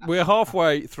 we're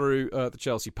halfway through the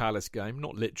Chelsea Palace game.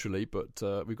 Not literally, but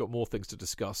we've got more things to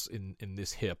discuss in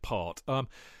this here part. I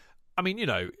mean, you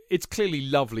know, it's clearly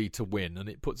lovely to win, and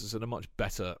it puts us in a much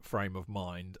better frame of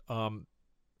mind.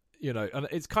 You know, and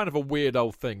it's kind of a weird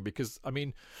old thing because, I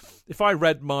mean, if I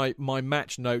read my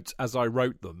match notes as I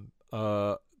wrote them,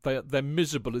 they're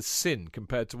miserable as sin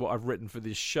compared to what I've written for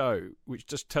this show, which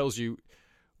just tells you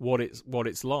what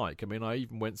it's like. I mean, I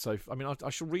even went so. I mean, I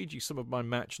shall read you some of my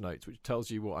match notes, which tells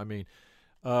you what I mean.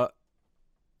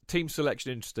 Team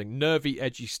selection interesting. Nervy,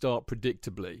 edgy start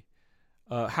predictably.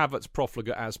 Havertz,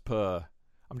 profligate as per.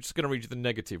 I'm just going to read you the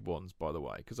negative ones, by the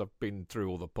way, because I've been through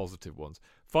all the positive ones.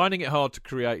 Finding it hard to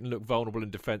create and look vulnerable in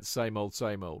defence. Same old,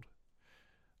 same old.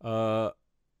 All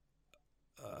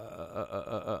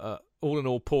in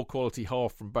all, poor quality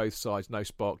half from both sides. No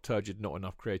spark, turgid, not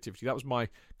enough creativity. That was my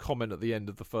comment at the end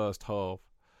of the first half.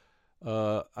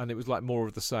 And it was like more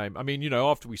of the same. I mean, you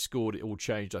know, after we scored, it all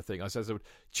changed, I think. I said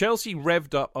Chelsea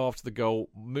revved up after the goal,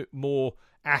 more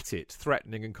at it,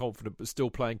 threatening and confident, but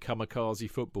still playing kamikaze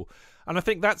football. And I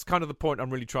think that's kind of the point I'm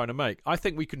really trying to make. I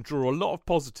think we can draw a lot of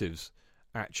positives,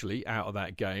 actually, out of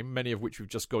that game, many of which we've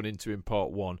just gone into in part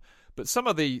one. But some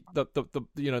of the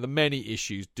you know, the many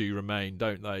issues do remain,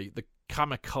 don't they? The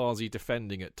kamikaze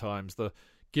defending at times, the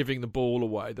giving the ball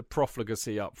away, the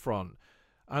profligacy up front.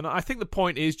 And I think the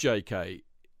point is, JK,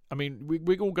 I mean,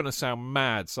 we're all going to sound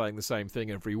mad saying the same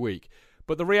thing every week.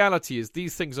 But the reality is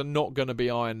these things are not going to be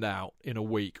ironed out in a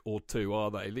week or two, are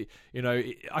they? You know,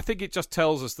 I think it just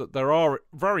tells us that there are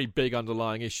very big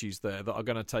underlying issues there that are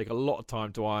going to take a lot of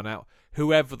time to iron out,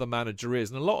 whoever the manager is.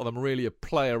 And a lot of them really are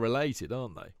player-related,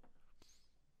 aren't they?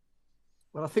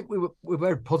 Well, I think we're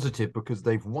very positive because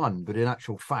they've won, but in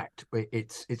actual fact,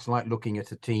 it's like looking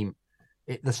at a team.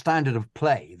 The standard of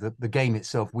play, the game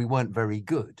itself, we weren't very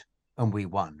good, and we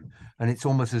won. And it's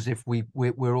almost as if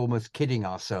we're almost kidding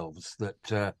ourselves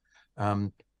that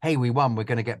hey, we won, we're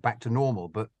going to get back to normal,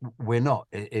 but we're not.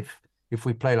 If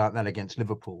we play like that against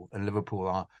Liverpool, and Liverpool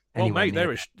are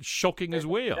they're as shocking as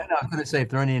we are. No, I was going to say if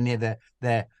they're anywhere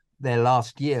near their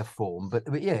last year form, but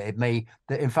yeah, it may.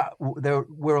 In fact,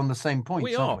 we're on the same point.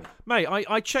 We are, mate.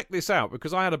 I checked this out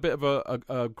because I had a bit of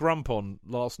a grump on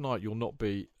last night. You'll not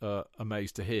be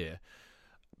amazed to hear,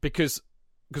 because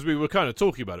we were kind of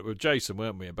talking about it with Jason,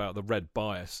 weren't we, about the red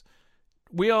bias.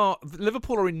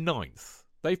 Liverpool are in 9th.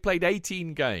 They've played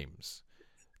 18 games.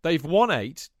 They've won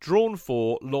 8, drawn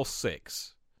 4, lost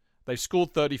 6. They've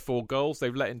scored 34 goals.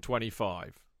 They've let in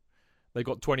 25. They've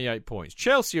got 28 points.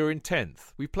 Chelsea are in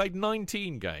 10th. We've played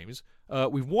 19 games.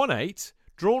 We've won 8,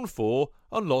 drawn 4,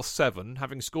 and lost 7,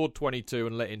 having scored 22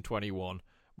 and let in 21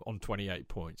 on 28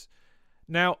 points.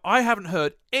 Now, I haven't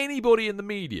heard anybody in the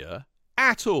media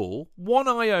at all, one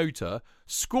iota,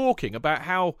 squawking about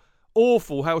how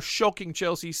awful, how shocking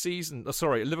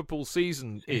Liverpool's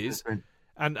season is.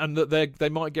 And that they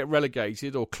might get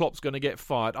relegated or Klopp's going to get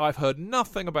fired. I've heard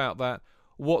nothing about that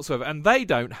whatsoever. And they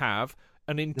don't have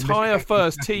an entire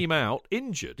first team out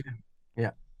injured.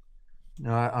 Yeah.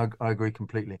 No, I agree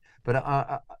completely. But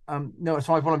no,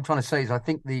 so what I'm trying to say is I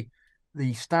think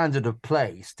the standard of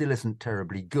play still isn't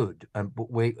terribly good. But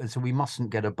we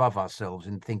mustn't get above ourselves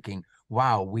in thinking,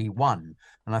 wow, we won.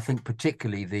 And I think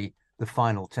particularly the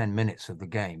final 10 minutes of the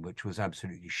game, which was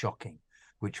absolutely shocking.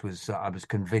 Which was I was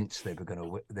convinced they were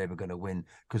going to win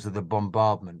because of the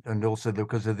bombardment and also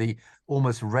because of the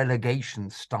almost relegation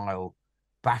style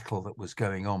battle that was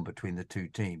going on between the two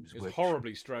teams. It was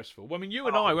horribly stressful. I mean, you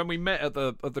and I, when we met at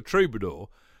the Troubadour,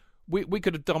 we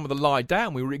could have done with a lie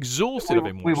down. We were exhausted of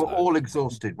him. We were all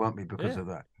exhausted, weren't we, because of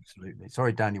that? Absolutely.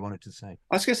 Sorry, Dan, you wanted to say.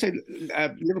 I was going to say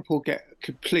Liverpool get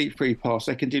complete free pass.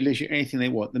 They can do literally anything they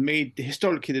want.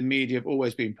 Historically, the media have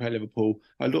always been pro-Liverpool.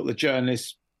 A lot of the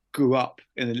journalists grew up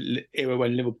in the era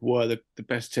when Liverpool were the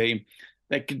best team.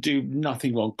 They could do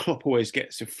nothing wrong. Klopp always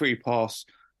gets a free pass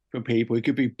from people. He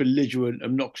could be belligerent,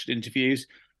 obnoxious interviews.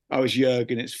 I was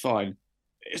Jurgen, it's fine.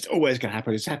 It's always going to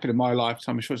happen. It's happened in my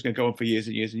lifetime. I'm sure it's going to go on for years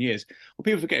and years and years. Well,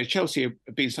 people forget Chelsea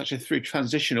have been such a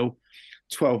transitional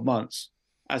 12 months,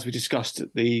 as we discussed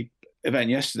at the event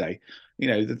yesterday. You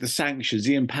know, the sanctions,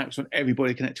 the impacts on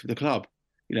everybody connected with the club,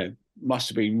 you know, must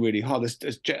have been really hard.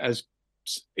 As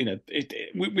you know,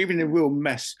 we've been in a real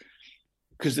mess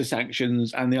because of the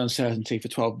sanctions and the uncertainty for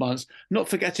 12 months. Not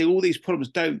forgetting all these problems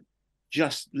don't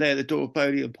just lay at the door of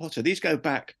Bowley and Potter. These go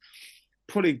back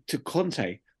probably to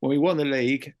Conte when we won the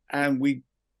league and we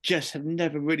just have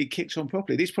never really kicked on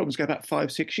properly. These problems go back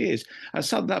 5-6 years. And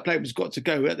some of that blame has got to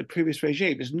go at the previous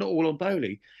regime. It's not all on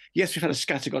Bowley. Yes, we've had a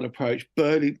scattergun approach.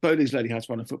 Bowley's learning how to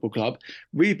run a football club,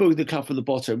 rebuilding the club from the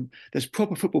bottom. There's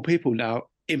proper football people now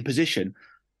in position,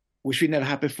 which we never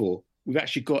had before. We've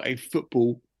actually got a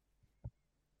football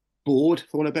board,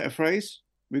 for want of a better phrase.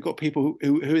 We've got people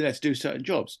who are there to do certain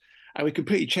jobs. And we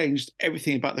completely changed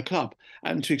everything about the club.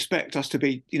 And to expect us to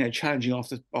be, you know, challenging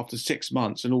after 6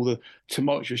 months and all the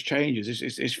tumultuous changes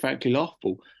is frankly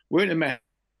laughable. We're in a mess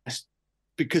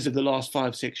because of the last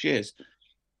 5-6 years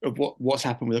of what's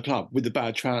happened with the club, with the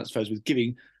bad transfers, with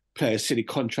giving players silly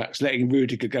contracts, letting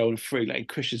Rudiger go on free, letting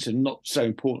Christensen, not so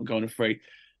important, go on free.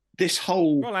 This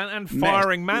whole and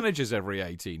firing managers every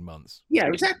 18 months. Yeah,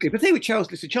 exactly. But the thing with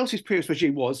Chelsea, listen, Chelsea's previous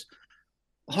regime was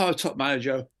hire a top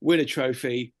manager, win a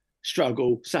trophy,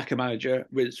 struggle, sack a manager,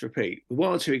 rinse, repeat. With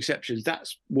 1 or 2 exceptions,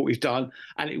 that's what we've done,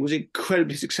 and it was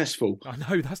incredibly successful. I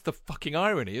know, that's the fucking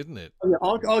irony, isn't it?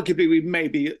 Arguably, we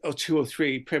maybe 2 or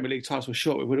 3 Premier League titles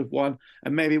short we would have won,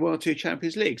 and maybe 1 or 2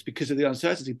 Champions Leagues because of the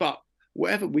uncertainty. But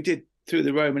whatever we did through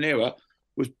the Roman era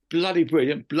was bloody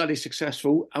brilliant, bloody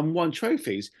successful, and won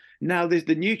trophies. Now the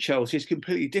new Chelsea is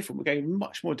completely different. We're getting a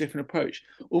much more different approach,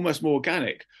 almost more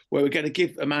organic, where we're going to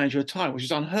give a manager a time, which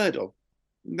is unheard of.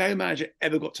 No manager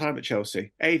ever got time at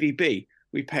Chelsea. AVB,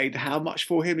 we paid how much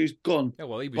for him? He's gone. Yeah,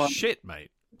 well, he was shit,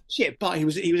 mate. Shit, but he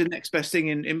was the next best thing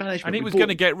in management. And he was going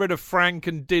to get rid of Frank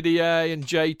and Didier and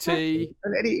JT.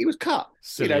 And he was cut.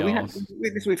 Silly arse.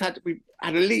 We've had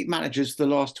elite managers for the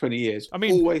last 20 years. I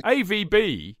mean,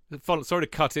 AVB, sorry to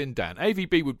cut in, Dan,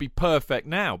 AVB would be perfect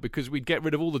now because we'd get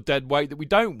rid of all the dead weight that we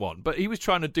don't want. But he was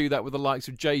trying to do that with the likes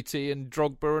of JT and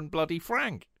Drogba and bloody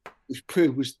Frank. Which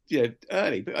proved was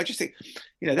early. But I just think,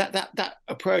 that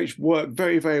approach worked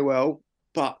very, very well.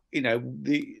 But, Well,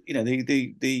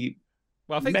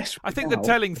 I think the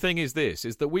telling thing is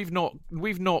that we've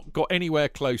not got anywhere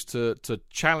close to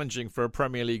challenging for a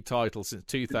Premier League title since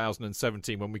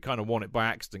 2017 when we kind of won it by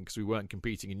accident because we weren't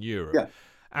competing in Europe. Yeah.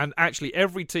 And actually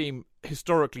every team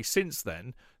historically since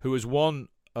then who has won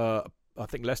I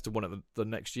think Leicester won it the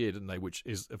next year, didn't they? Which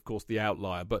is, of course, the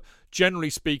outlier. But generally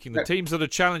speaking, the teams that are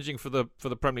challenging for the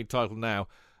Premier League title now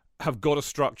have got a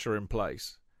structure in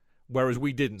place, whereas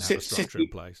we didn't have a structure in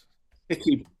place.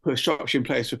 City put a structure in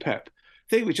place for Pep.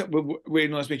 The thing which really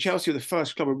annoys me, Chelsea were the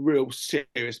first club with real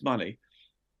serious money.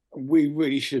 We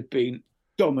really should have been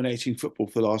dominating football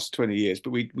for the last 20 years,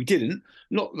 but we didn't.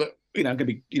 Not that, going to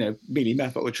be, merely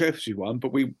mouth about the trophies we won,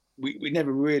 but we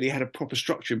never really had a proper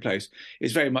structure in place.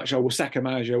 It's very much, we'll sack a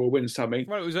manager, we'll win something.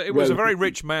 Well, it was a very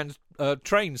rich man's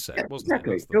train set, wasn't it?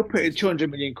 Exactly. He'll put in 200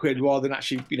 million quid rather than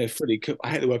actually, fully, I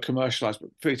hate the word commercialised, but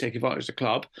fully take advantage of the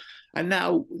club. And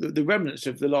now the remnants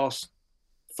of the last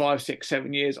 5, 6,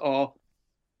 7 years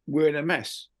we're in a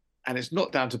mess. And it's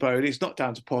not down to Bowley, it's not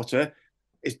down to Potter,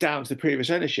 it's down to the previous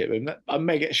ownership. And I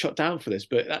may get shot down for this,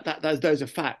 but those are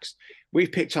facts.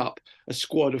 We've picked up a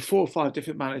squad of 4 or 5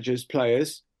 different managers,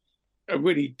 players, a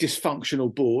really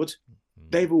dysfunctional board.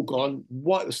 They've all gone,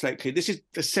 wipe the slate clean. This is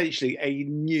essentially a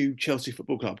new Chelsea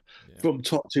Football Club from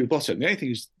top to bottom. The only thing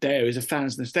that's there is the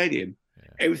fans in the stadium.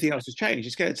 Everything else has changed.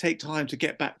 It's going to take time to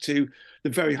get back to the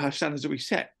very high standards that we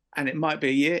set. And it might be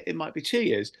a year, it might be 2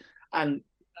 years. And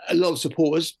a lot of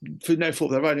supporters, for no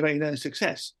fault of their own, have only known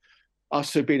success.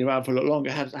 Us who've been around for a lot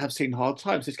longer have seen hard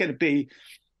times. It's going to be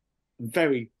a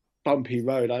very bumpy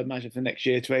road, I imagine, for the next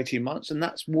year to 18 months. And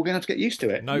we're going to have to get used to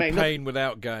it. No pain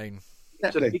without gain.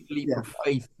 It's a big leap of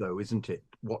faith, though, isn't it?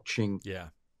 Watching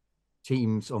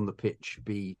teams on the pitch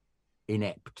be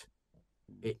inept.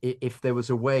 If there was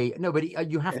a way,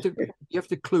 but you have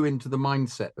to clue into the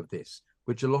mindset of this,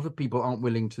 which a lot of people aren't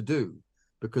willing to do,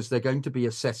 because they're going to be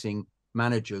assessing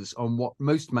managers on what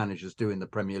most managers do in the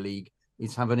Premier League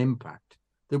is have an impact.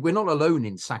 That we're not alone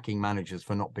in sacking managers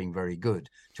for not being very good.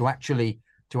 To actually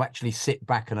sit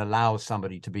back and allow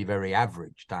somebody to be very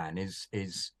average, Dan,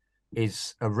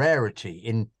 is a rarity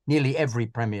in nearly every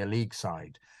Premier League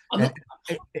side.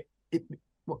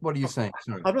 What are you saying?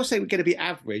 Sorry. I'm not saying we're going to be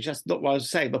average. That's not what I was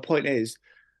saying. My point is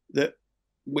that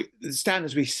the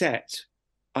standards we set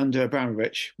under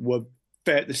Abramovich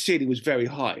the ceiling was very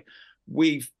high.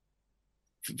 We've,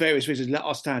 for various reasons, let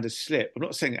our standards slip. I'm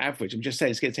not saying average. I'm just saying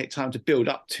it's going to take time to build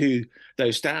up to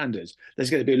those standards.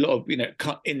 There's going to be a lot of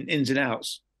ins and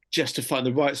outs just to find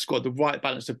the right squad, the right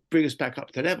balance to bring us back up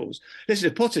to levels. Listen,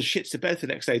 if Potter shits the bed for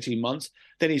the next 18 months,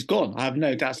 then he's gone. I have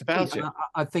no doubts about it.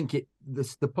 I think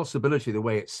the possibility, the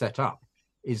way it's set up,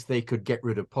 is they could get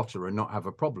rid of Potter and not have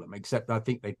a problem, except I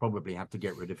think they'd probably have to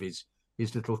get rid of his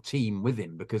little team with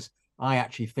him, because I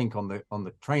actually think on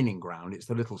the training ground, it's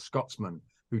the little Scotsman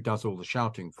who does all the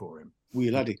shouting for him. Wee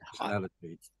laddie.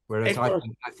 Whereas I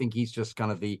think he's just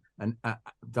kind of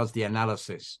does the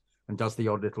analysis and does the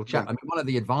odd little chat. I mean, one of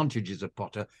the advantages of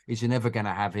Potter is you're never going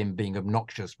to have him being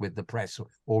obnoxious with the press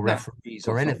or referees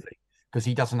or anything, because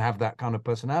he doesn't have that kind of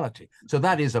personality. So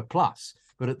that is a plus.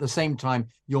 But at the same time,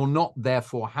 you're not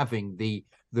therefore having the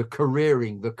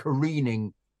careening the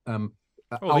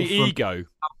ego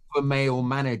alpha male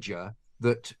manager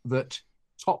that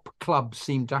top clubs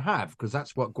seem to have, because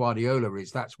that's what Guardiola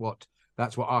is. That's what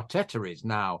Arteta is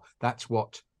now. That's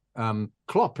what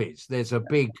Klopp is. There's a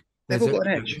big. They've all got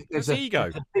an edge. There's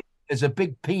ego. There's a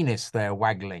big penis there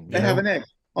waggling. They have an edge.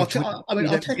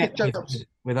 Arteta jumps up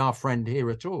with our friend here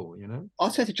at all.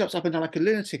 Arteta jumps up and down like a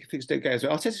lunatic if things don't go as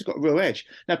well. Arteta's got a real edge.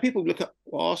 Now, people look at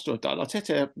what Arsenal have done.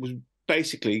 Arteta was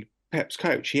basically Pep's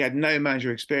coach. He had no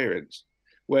manager experience,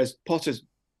 whereas Potter's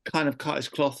kind of cut his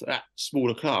cloth at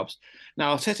smaller clubs.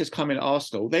 Now, Arteta's come in at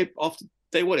Arsenal. They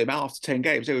want him out after 10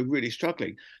 games. They were really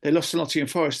struggling. They lost to Nottingham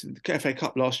Forest in the FA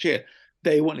Cup last year.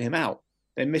 They wanted him out.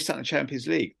 They missed out in the Champions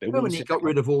League. When he got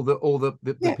rid of all the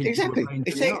people. Exactly.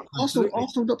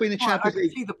 Arsenal not being the Champions League. I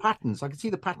can see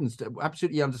the patterns.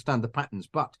 Absolutely understand the patterns.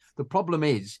 But the problem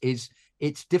is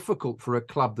it's difficult for a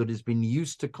club that has been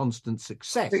used to constant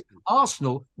success.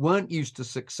 Arsenal weren't used to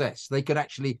success. They could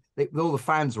all the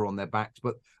fans are on their backs,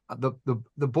 but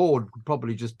the board could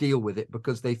probably just deal with it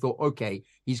because they thought, okay,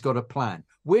 he's got a plan.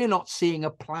 We're not seeing a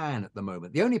plan at the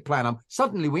moment. The only plan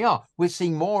suddenly we're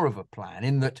seeing more of a plan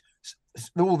in that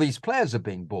all these players are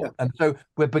being bought, and so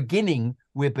we're beginning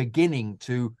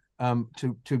to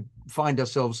find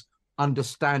ourselves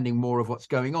understanding more of what's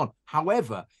going on.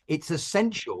 However, it's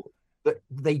essential that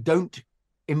they don't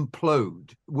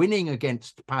implode. Winning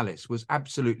against Palace was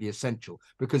absolutely essential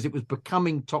because it was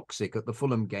becoming toxic at the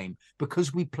Fulham game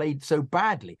because we played so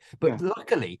badly. But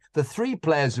luckily, the 3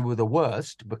 players who were the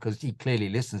worst, because he clearly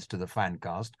listens to the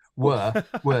Fancast, were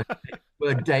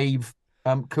Dave,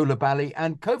 Koulibaly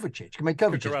and Kovacic. I mean,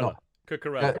 Kovacic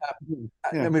Cucurella.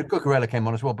 I mean, Cucurella came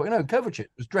on as well, but Kovacic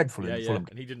was dreadful in Fulham.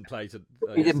 And he didn't play.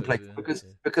 He didn't play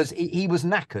because he was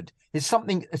knackered. It's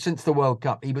something since the World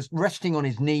Cup. He was resting on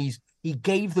his knees. He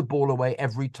gave the ball away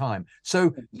every time.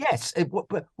 So yes,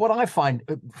 what I find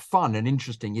fun and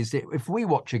interesting is that if we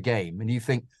watch a game and you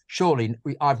think, surely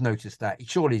I've noticed that,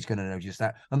 surely he's going to notice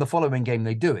that, and the following game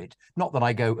they do it. Not that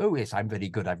I go, oh yes, I'm very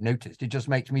good, I've noticed. It just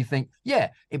makes me think, yeah,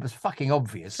 it was fucking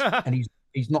obvious, and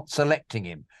he's not selecting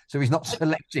him. So he's not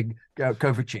selecting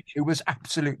Kovacic, who was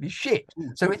absolutely shit.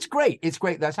 So it's great. It's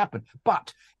great that's happened.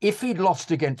 But if he'd lost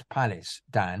against Palace,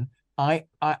 Dan, I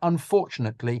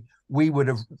unfortunately, it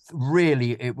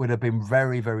would have been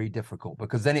very, very difficult,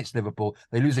 because then it's Liverpool.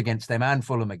 They lose against them and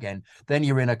Fulham again. Then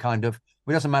you're in a kind of,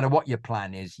 it doesn't matter what your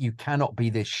plan is, you cannot be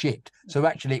this shit. So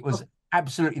actually it was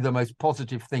absolutely the most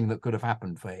positive thing that could have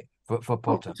happened for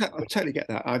Potter. I totally get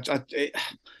that.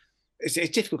 It's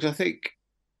difficult because I think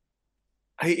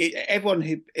everyone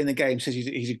who in the game says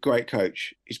he's a great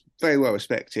coach. He's very well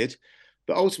respected,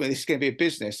 but ultimately this is going to be a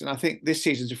business, and I think this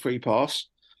season's a free pass.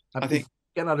 I think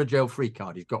get out of jail free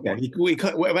card. He's got one.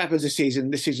 Whatever happens this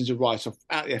season's a write-off.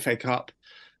 Out the FA Cup,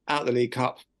 out the League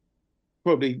Cup.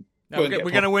 Probably we're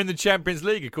going to win the Champions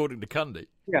League according to Cundy.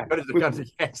 Yeah,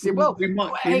 yes. Well, we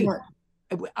might.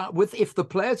 If the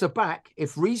players are back,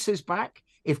 if Reece is back,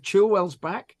 if Chilwell's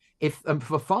back, if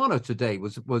Fofana today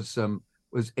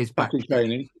is back in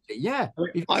training. Yeah,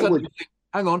 I would.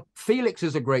 Hang on, Felix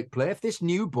is a great player. If this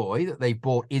new boy that they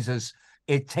bought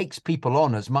it takes people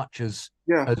on as much as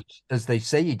they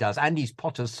say he does, and he's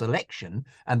Potter's selection,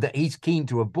 and that he's keen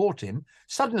to have bought him,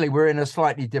 suddenly we're in a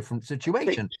slightly different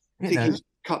situation. I think he's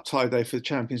cut tie though for the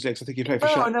Champions League. I think he played for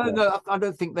Shakhtar. No, I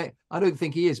don't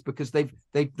think he is, because they've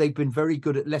been very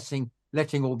good at letting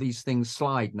all these things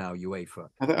slide now, UEFA.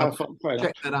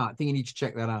 Check that out. I think you need to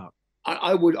check that out.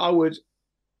 I would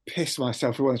piss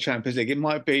myself if we won the Champions League. It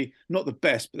might be not the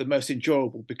best, but the most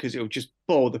enjoyable, because it will just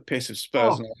bore the piss of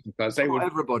Spurs and Arsenal fans.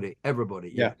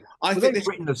 Everybody. Yeah. I think they've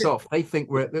written us off. They think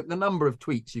we're the number of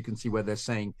tweets you can see where they're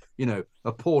saying,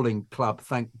 appalling club.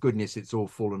 Thank goodness it's all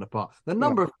fallen apart. The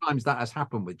number of times that has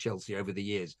happened with Chelsea over the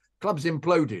years. Clubs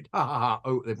imploded. Ha ha ha.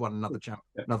 Oh, they've won another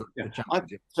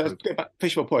championship. So to get back to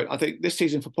finish my point, I think this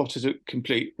season for Potter's a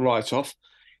complete write-off.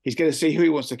 He's going to see who he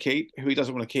wants to keep, who he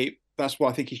doesn't want to keep. That's why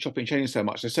I think he's chopping and changing so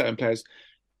much. There's certain players,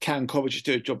 can Kovacic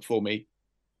do a job for me?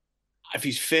 If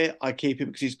he's fit, I keep him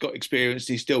because he's got experience.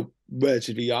 He's still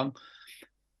relatively young.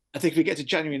 I think if we get to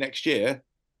January next year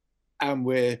and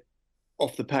we're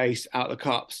off the pace, out of the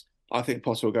cups, I think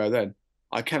Potter will go then.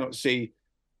 I cannot see.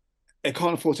 They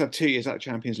can't afford to have 2 years out of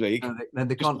Champions League. No,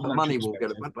 they can't. The money will get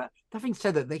it. But having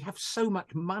said that, they have so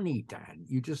much money, Dan.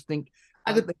 You just think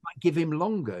they might give him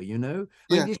longer.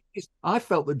 I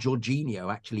felt that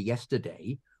Jorginho actually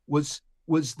yesterday was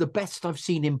the best I've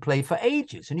seen him play for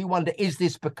ages. And you wonder, is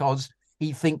this because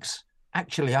he thinks,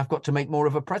 actually, I've got to make more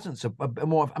of a presence,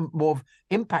 more of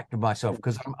impact of myself,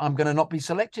 because I'm going to not be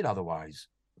selected otherwise.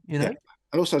 Yeah.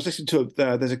 And also, I was listening to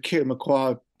there's a Kieran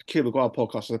Maguire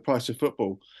podcast on The Price of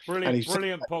Football. Brilliant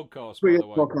podcast, brilliant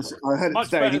by the way. Podcast. I heard much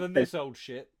it today. Better than this old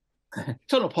shit.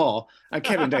 It's on a par. And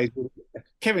Kevin Day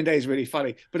is really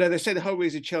funny. But they say the whole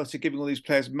reason Chelsea are giving all these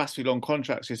players massively long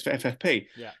contracts is for FFP.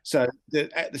 Yeah. So the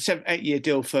 7-8 year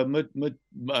deal for Mudpak,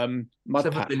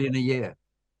 $7 million a year.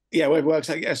 Yeah, well, it works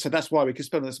out. Yeah, so that's why we can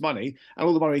spend this money, and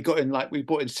all the money we got in, like we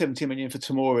bought in 17 million for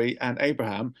Tomori and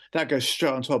Abraham, that goes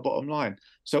straight onto our bottom line.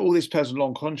 So all these players on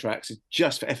long contracts is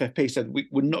just for FFP. So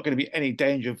we're not going to be any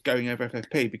danger of going over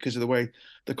FFP because of the way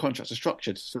the contracts are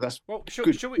structured. So that's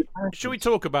should we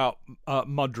talk about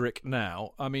Mudryk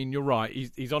now? I mean, you're right.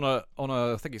 He's on a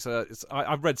I think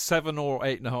I've read 7 or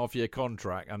 8.5 year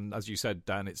contract, and as you said,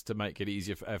 Dan, it's to make it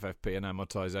easier for FFP and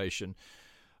amortization.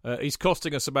 He's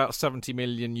costing us about 70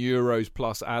 million euros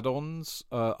plus add-ons,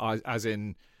 as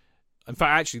in fact,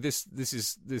 actually, this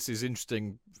is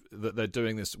interesting that they're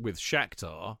doing this with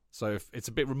Shakhtar. So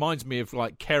reminds me of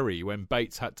like Kerry when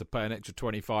Bates had to pay an extra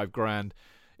 25 grand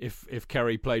if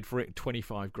Kerry played for it,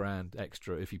 25 grand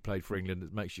extra if he played for England.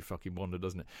 It makes you fucking wonder,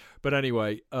 doesn't it? But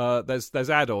anyway, there's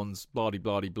add-ons, blah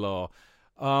blah blah.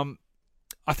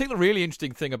 I think the really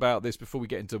interesting thing about this, before we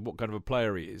get into what kind of a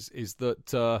player he is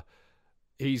that.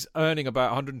 He's earning about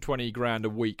 120 grand a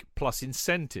week plus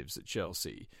incentives at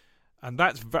Chelsea. And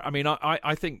that's,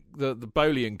 I think the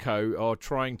Bowley and Co. are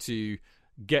trying to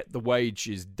get the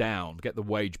wages down, get the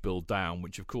wage bill down,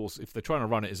 which, of course, if they're trying to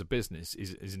run it as a business,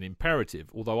 is an imperative.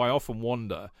 Although I often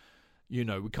wonder, we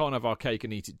can't have our cake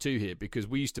and eat it too here, because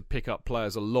we used to pick up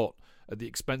players a lot at the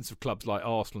expense of clubs like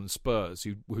Arsenal and Spurs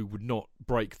who would not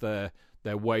break their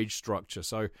wage structure.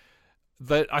 So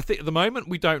I think at the moment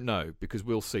we don't know because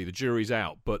we'll see. The jury's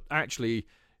out. But actually,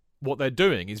 what they're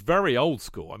doing is very old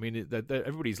school. I mean,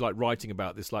 everybody's like writing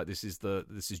about this like this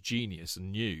is genius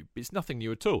and new. It's nothing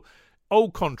new at all.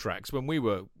 Old contracts, when we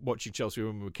were watching Chelsea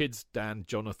when we were kids, Dan,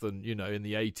 Jonathan, in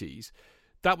the 80s,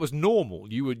 that was normal.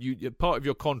 Part of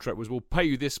your contract was, we'll pay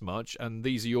you this much, and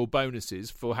these are your bonuses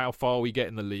for how far we get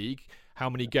in the league, how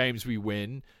many games we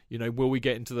win. Will we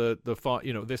get into the fight?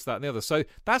 This, that, and the other. So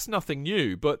that's nothing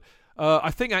new. But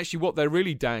I think actually what they're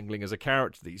really dangling as a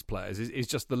carrot to these players is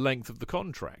just the length of the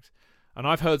contract. And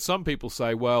I've heard some people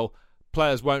say, well,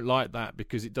 players won't like that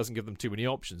because it doesn't give them too many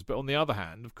options. But on the other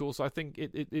hand, of course, I think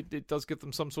it does give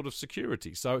them some sort of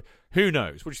security. So who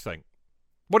knows? What do you think?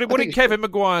 What did Kevin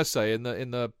Maguire say in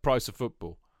the Price of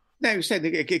Football? No, he was saying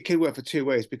that it could work for two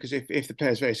ways, because if the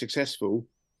player's very successful,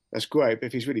 that's great. But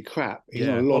if he's really crap, he's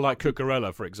on a long, or like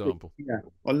Cucurella, for example. Yeah,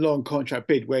 a long contract,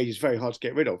 big wage is very hard to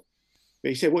get rid of. But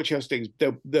he said what Chelsea thinks,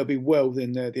 they'll be well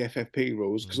within the FFP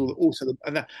rules, because also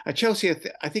Chelsea,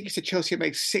 I think he said Chelsea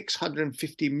makes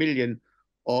 650 million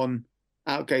on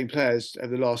outgoing players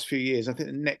over the last few years. I think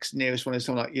the next nearest one is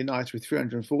someone like United with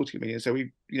 340 million. So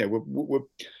we're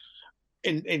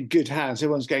in good hands.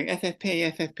 Everyone's going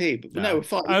FFP, but no, we're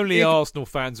fine. Only Arsenal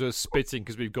fans are spitting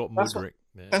because we've got Mudryk.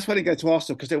 That's why they go to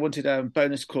Arsenal, because they wanted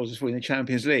bonus clauses for winning the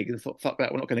Champions League. And they thought, fuck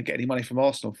that, we're not going to get any money from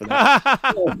Arsenal for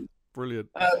that. Brilliant.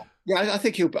 I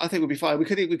think we'll be fine. We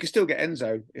could still get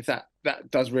Enzo if that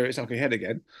does rear its ugly head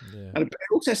again. Yeah. And it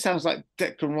also sounds like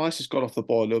Declan Rice has got off the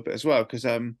ball a little bit as well, because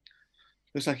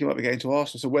looks like he might be getting to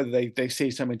Arsenal. So whether they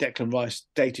see something Declan Rice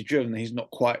data driven, he's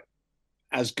not quite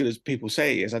as good as people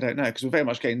say he is, I don't know, because we're very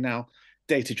much getting now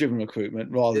data driven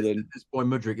recruitment rather than this boy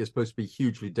Mudryk is supposed to be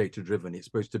hugely data driven. It's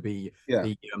supposed to be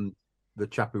the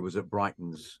chap who was at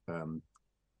Brighton's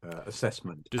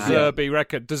assessment. De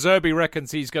Zerbi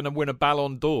reckons he's going to win a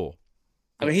Ballon d'Or.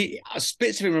 I mean,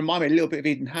 bits of him remind me a little bit of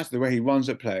Eden Hazard, the way he runs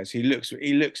at players. He looks.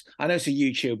 I know it's a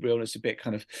YouTube reel, and it's a bit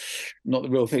kind of not the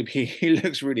real thing. But he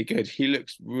looks really good. He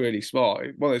looks really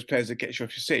smart. One of those players that gets you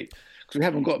off your seat, because we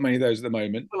haven't got many of those at the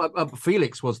moment. Well,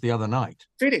 Felix was the other night.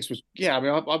 Felix was, yeah. I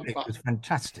mean, Felix was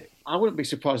fantastic. I wouldn't be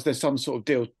surprised if there's some sort of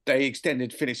deal. They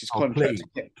extended Felix's contract.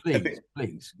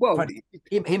 Please. Well,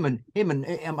 him and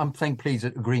I'm saying please,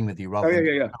 agreeing with you rather.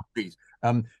 Yeah. Please.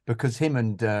 Because him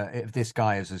and if this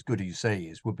guy is as good as you say he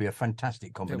is, would be a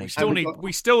fantastic combination.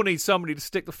 We still need somebody to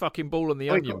stick the fucking ball in the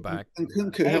onion bag. And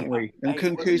Kunku, haven't we? And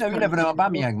Kunku's you never know.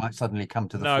 Aubameyang might suddenly come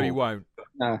to the fore. No, he won't.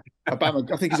 I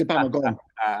think he's Aubameyang.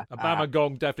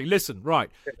 Aubameyang, definitely. Listen, right,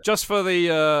 just for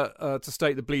the to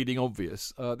state the bleeding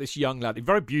obvious, this young lad, a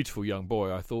very beautiful young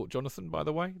boy, I thought, Jonathan, by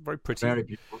the way, very pretty, very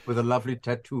beautiful, with a lovely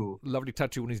tattoo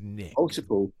on his neck.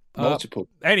 Multiple.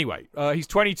 Anyway, he's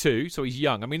 22, so he's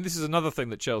young. I mean, this is another thing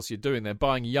that Chelsea are doing. They're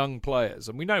buying young players,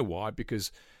 and we know why,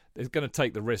 because they're going to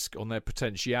take the risk on their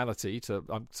potentiality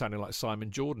I'm sounding like Simon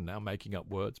Jordan now, making up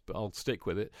words, but I'll stick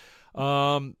with it.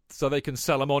 So they can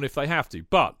sell him on if they have to.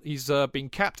 But he's been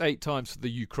capped 8 times for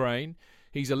the Ukraine.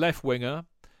 He's a left winger.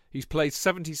 He's played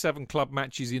 77 club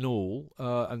matches in all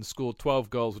and scored 12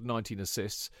 goals with 19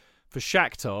 assists. For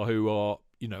Shakhtar, who are,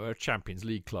 a Champions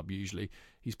League club usually,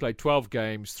 he's played 12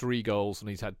 games, 3 goals, and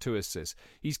he's had 2 assists.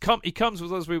 He comes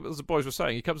with, as the boys were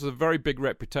saying, he comes with a very big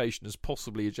reputation as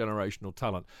possibly a generational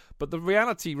talent. But the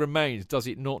reality remains, does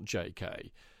it not,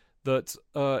 JK, that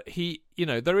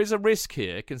there is a risk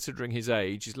here, considering his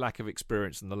age, his lack of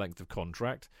experience, and the length of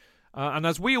contract. And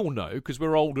as we all know, because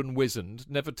we're old and wizened,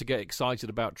 never to get excited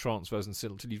about transfers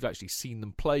until you've actually seen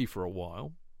them play for a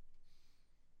while.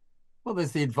 Well,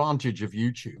 there's the advantage of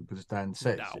YouTube, as Dan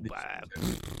says.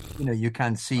 You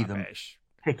can see them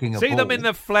picking a ball. See them in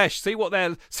the flesh. See what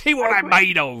they're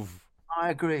made of. I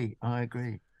agree.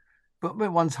 But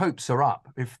one's hopes are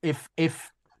up. If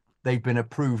they've been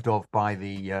approved of by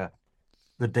the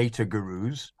data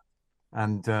gurus,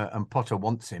 and Potter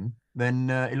wants him,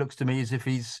 then it looks to me as if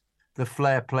he's the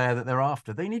flair player that they're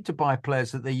after. They need to buy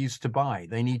players that they used to buy.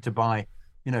 They need to buy,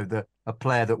 a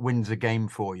player that wins a game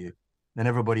for you. Then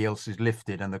everybody else is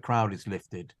lifted and the crowd is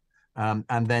lifted.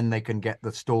 And then they can get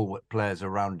the stalwart players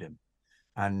around him.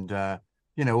 And,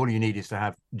 all you need is to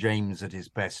have James at his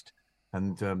best.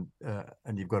 And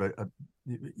you've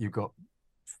got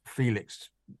Felix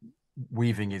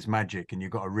weaving his magic, and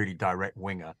you've got a really direct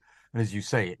winger. And as you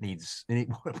say, it needs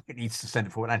to centre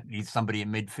forward, and it needs somebody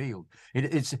in midfield.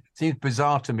 It seems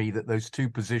bizarre to me that those two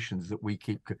positions that we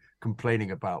keep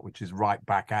complaining about, which is right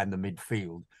back and the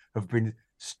midfield, have been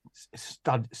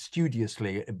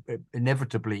studiously,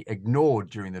 inevitably ignored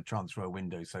during the transfer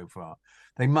window so far.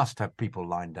 They must have people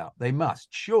lined up. They must,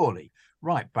 surely.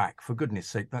 right back, for goodness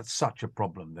sake, that's such a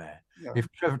problem there. Yeah. If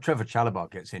Trevor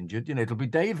Chalobah gets injured, it'll be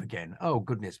Dave again. Oh,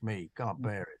 goodness me, can't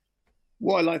bear it.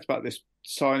 What I liked about this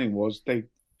signing was they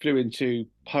flew into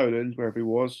Poland, wherever he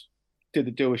was, did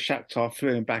the deal with Shakhtar,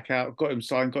 flew him back out, got him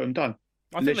signed, got him done.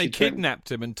 I think they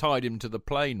kidnapped him and tied him to the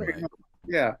plane, mate.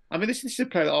 Yeah, I mean, this is a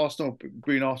player that Arsenal have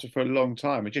been after for a long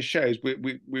time. It just shows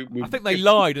we I think they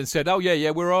lied and said, "Oh yeah,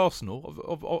 we're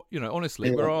Arsenal." Honestly,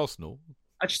 we're Arsenal.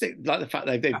 I just think like the fact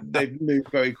they've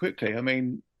moved very quickly. I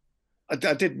mean, I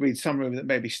did read some rumor that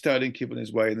maybe Sterling keep on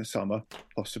his way in the summer,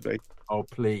 possibly. Oh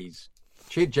please,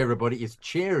 Chidge! Everybody is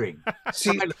cheering.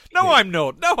 See, no, I'm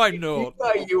not. No, I'm not.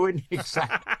 You and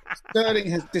exactly. Sterling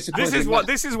has disappointed.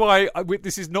 This is why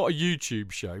this is not a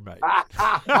YouTube show, mate.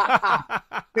 I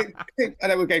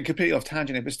know we're getting completely off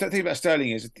tangent here, but the thing about Sterling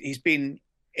is he's been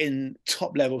in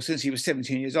top level since he was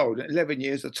 17 years old. 11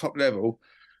 years at top level.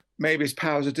 Maybe his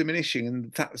powers are diminishing,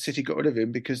 and that City got rid of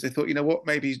him because they thought, you know what,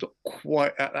 maybe he's not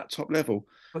quite at that top level.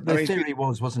 But the theory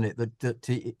wasn't it, that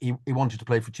he wanted to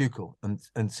play for Tuchel, and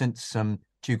since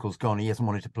Tuchel's gone, he hasn't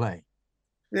wanted to play.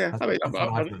 Yeah,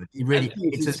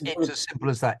 it's as simple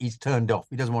as that. He's turned off.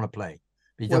 He doesn't want to play.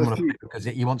 He doesn't want to play because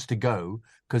he wants to go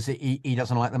because he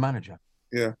doesn't like the manager.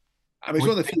 Yeah, I mean, he's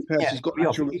one of the few players who's got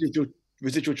actual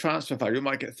residual transfer value. We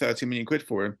might get 30 million quid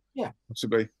for him. Yeah,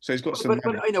 possibly. So he's got some.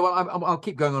 But I'll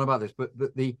keep going on about this. But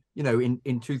in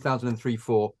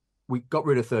 2003-04, we got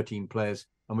rid of 13 players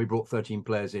and we brought 13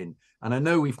 players in. And I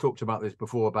know we've talked about this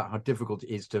before about how difficult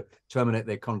it is to terminate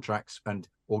their contracts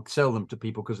or sell them to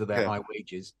people because of their high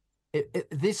wages.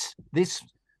 This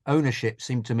ownership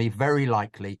seemed to me very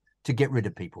likely to get rid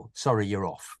of people. Sorry, you're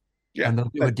off. Yeah, and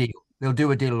they'll do a deal. They'll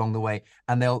do a deal along the way,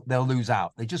 and they'll lose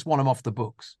out. They just want them off the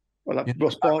books. Well,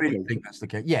 Ross Barkley. I really think that's the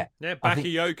case. Yeah.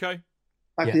 Bakayoko.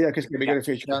 Bakayoko's going to be good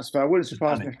for a transfer. I wouldn't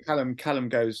surprise me if Callum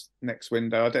goes next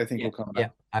window. I don't think he'll come back. Yeah,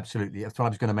 absolutely. That's what I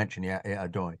was going to mention.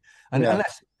 Odoi. And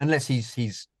unless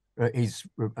he's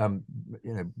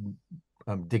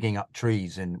digging up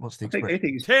trees and what's the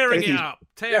expression? Tearing it up.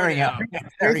 Tearing up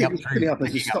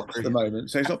as he stops at the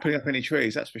moment. So he's not putting up any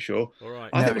trees, that's for sure. All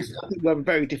right. I think we'll have a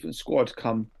very different squad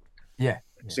come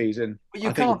season. But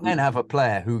you can't then have a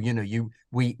player who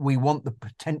we want the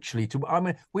potentially to. I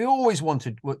mean, we always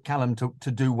wanted Callum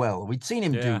to do well. We'd seen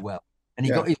him do well, and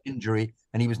he got his injury,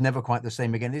 and he was never quite the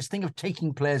same again. This thing of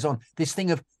taking players on, this thing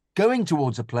of going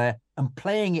towards a player and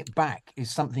playing it back,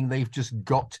 is something they've just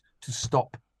got to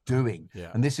stop doing. Yeah.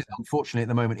 And this is unfortunately at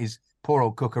the moment is poor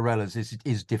old Cucurella's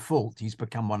is default. He's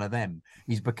become one of them.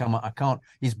 He's become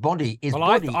his body.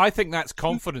 I think that's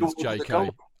confidence,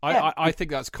 JK. I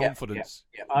think that's confidence.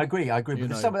 Yeah, I agree.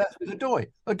 But some of that's with Odoi.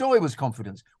 Odoi was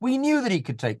confidence. We knew that he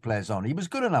could take players on. He was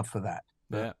good enough for that.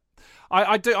 Yeah.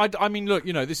 I mean, look,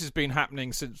 this has been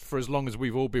happening for as long as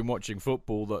we've all been watching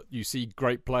football, that you see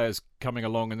great players coming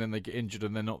along and then they get injured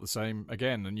and they're not the same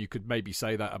again. And you could maybe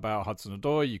say that about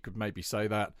Hudson-Odoi. You could maybe say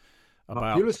that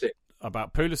about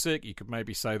Pulisic. You could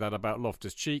maybe say that about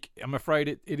Loftus-Cheek. I'm afraid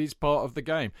it is part of the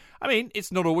game. I mean,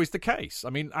 it's not always the case. I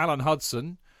mean, Alan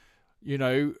Hudson,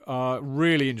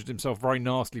 really injured himself very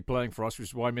nastily playing for us, which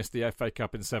is why I missed the FA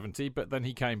Cup in 70. But then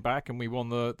he came back and we won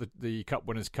the Cup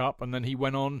Winners' Cup. And then he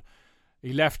went on.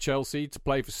 He left Chelsea to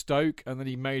play for Stoke, and then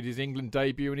he made his England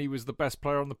debut, and he was the best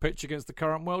player on the pitch against the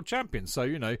current world champions. So,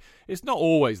 it's not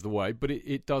always the way, but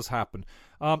it does happen.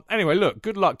 Anyway, look,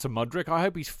 good luck to Mudryk. I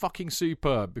hope he's fucking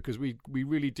superb, because we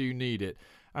really do need it.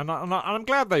 And I'm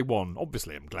glad they won.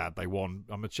 Obviously, I'm glad they won.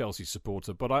 I'm a Chelsea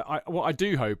supporter. But what I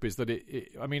do hope is that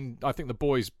I think the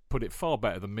boys put it far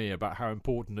better than me about how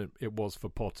important it was for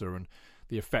Potter and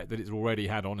the effect that it's already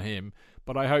had on him.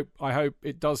 But I hope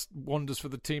it does wonders for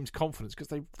the team's confidence, because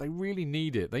they really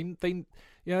need it. They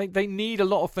need a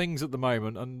lot of things at the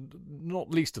moment, and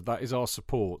not least of that is our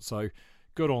support. So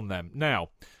good on them.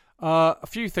 Now, a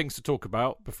few things to talk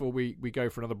about before we go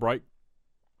for another break.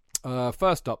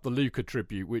 First up, the Luca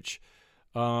tribute, which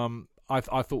I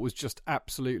thought was just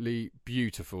absolutely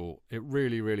beautiful. It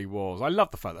really, really was. I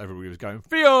love the fact that everybody was going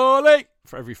Fiore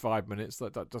for every 5 minutes.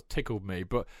 That just tickled me.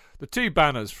 But the two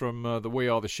banners from the We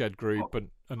Are the Shed group and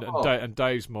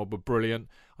Dave's mob were brilliant.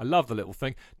 I love the little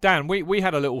thing. Dan, we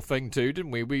had a little thing too,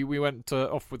 didn't we? We went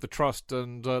off with the Trust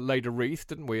and laid a wreath,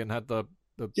 didn't we? And had the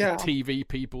TV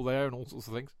people there and all sorts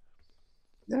of things.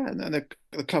 Yeah, and then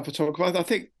the club photographer. I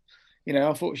think,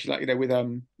 unfortunately, with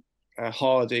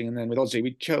Harding and then with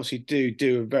Ozzy, Chelsea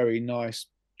do a very nice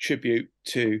tribute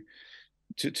to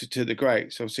the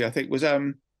greats. Obviously, I think was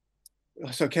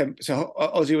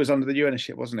Ozzy was under the new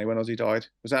ownership, wasn't he, when Ozzy died?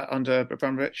 Was that under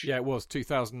Abramovich? Yeah, it was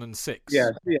 2006. Yeah.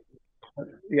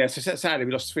 So sadly,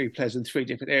 we lost three players in three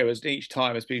different eras, and each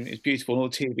time it's beautiful. And all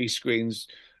the TV screens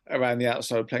around the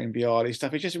outside playing Bialy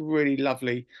stuff. It's just a really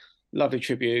lovely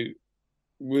tribute.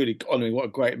 Really honouring what a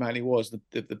great man he was.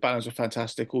 The banners were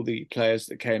fantastic. All the players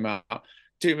that came out,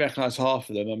 didn't recognise half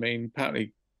of them. I mean,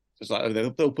 apparently it's like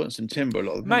they'll put some timber. A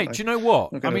lot of them. Mate, do you know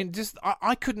what? I mean, just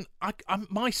I couldn't.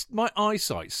 My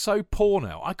eyesight's so poor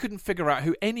now. I couldn't figure out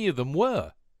who any of them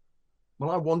were. Well,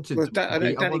 I wanted to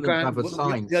have a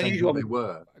sign saying who they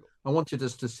were. I wanted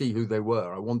us to see who they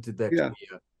were. I wanted there to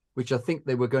be which I think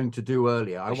they were going to do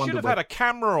earlier. I should have had a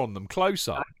camera on them close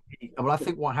up. Well, I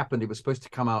think what happened, it was supposed to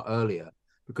come out earlier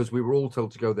because we were all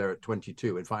told to go there at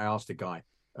 22. In fact, I asked a guy,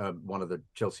 one of the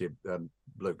Chelsea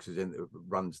blokes who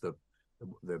runs the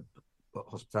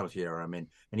hospitality area I'm in,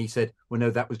 and he said, well,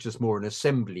 no, that was just more an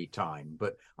assembly time.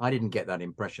 But I didn't get that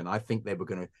impression. I think they were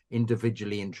going to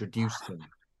individually introduce them.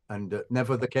 And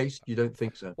never the case? You don't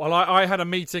think so? Well, I had a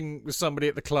meeting with somebody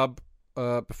at the club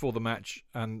before the match,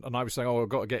 and I was saying, I've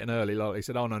got to get in early. Like, he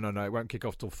said, no, it won't kick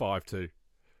off till 5:02.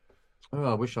 Oh,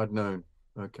 I wish I'd known.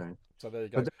 Okay. So there you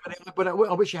go. But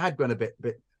I wish you had gone a bit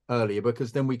earlier,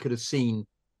 because then we could have seen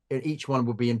each one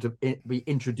would be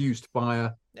introduced by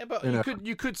a... Yeah, but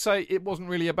you could say it wasn't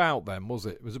really about them, was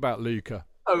it? It was about Luca.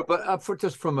 Oh, but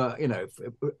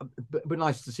but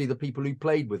nice to see the people who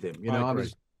played with him.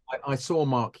 I saw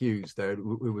Mark Hughes there,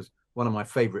 who was one of my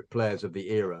favourite players of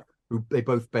the era. Who they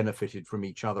both benefited from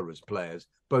each other as players,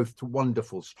 both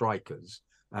wonderful strikers.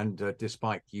 And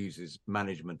despite Hughes's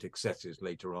management excesses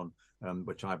later on,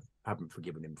 which I haven't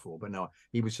forgiven him for, but no,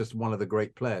 he was just one of the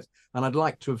great players. And I'd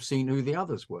like to have seen who the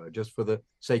others were, just for the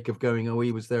sake of going, oh,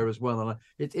 he was there as well. And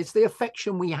it's the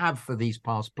affection we have for these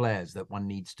past players that one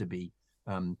needs to be.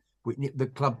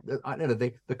 The club, I don't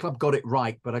know, the club got it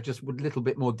right, but a little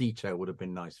bit more detail would have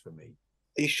been nice for me.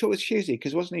 Are you sure it was Hughesy?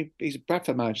 Because wasn't he? He's a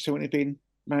Bradford manager, so wouldn't he have been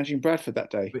managing Bradford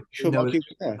that day? Sure, Mark Hughes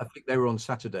was there. I think they were on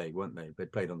Saturday, weren't they? They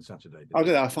played on Saturday. I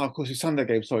don't know. I thought, of course, it's Sunday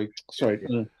game. Sorry. So it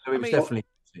was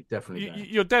definitely.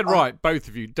 You're dead right, both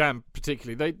of you. Dan,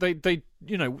 particularly, they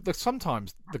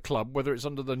sometimes the club, whether it's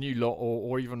under the new lot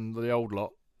or even the old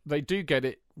lot, they do get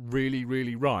it really,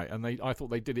 really right, and I thought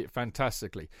they did it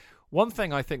fantastically. One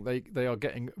thing I think they are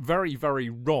getting very, very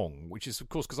wrong, which is, of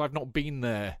course, because I've not been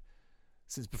there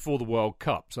since before the World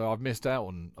Cup, so I've missed out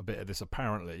on a bit of this,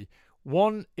 apparently.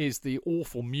 One is the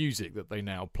awful music that they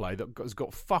now play that has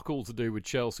got fuck all to do with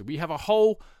Chelsea. We have a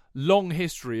whole long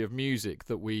history of music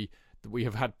that we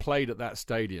have had played at that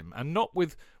stadium, and not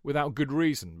without good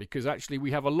reason, because actually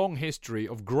we have a long history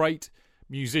of great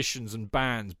musicians and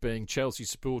bands being Chelsea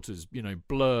supporters.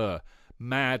 Blur,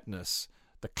 Madness,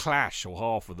 The Clash, or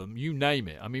half of them, you name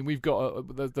it. I mean, we've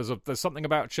got there's something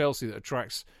about Chelsea that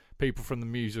attracts people from the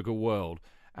musical world,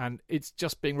 and it's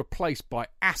just being replaced by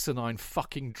asinine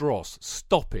fucking dross.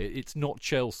 Stop it, it's not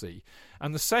Chelsea.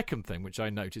 And the second thing which I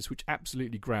noticed, which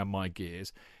absolutely ground my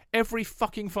gears, every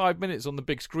fucking 5 minutes on the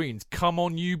big screens, "Come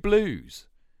on, you Blues."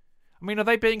 I mean, are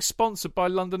they being sponsored by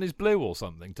London is Blue or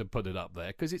something to put it up there?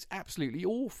 Because it's absolutely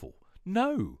awful.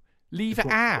 No, leave it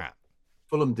at.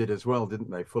 Fulham did as well,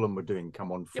 didn't they? Fulham were doing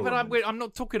 "Come on, Fulham." Yeah, but I'm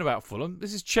not talking about Fulham.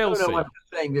 This is Chelsea. No, I'm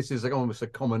saying this is almost a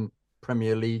common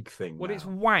Premier League thing. Well, now. It's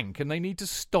wank, and they need to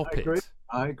stop it.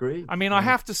 I agree. I mean, I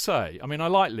have to say, I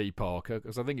like Lee Parker,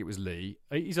 because I think it was Lee.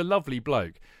 He's a lovely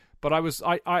bloke, but I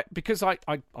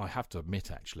have to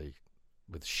admit, actually,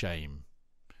 with shame,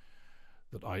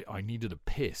 that I needed a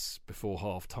piss before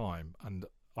half time, and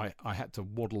I had to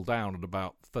waddle down at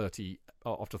about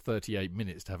 38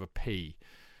 minutes to have a pee,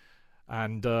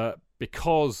 and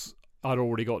because I'd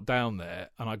already got down there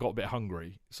and I got a bit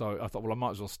hungry, so I thought, well, I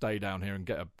might as well stay down here and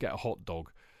get a hot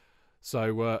dog.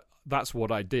 So that's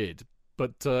what I did.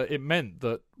 But it meant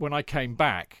that when I came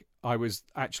back, I was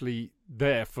actually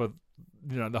there for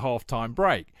the half-time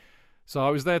break. So I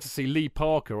was there to see Lee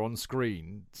Parker on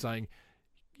screen saying,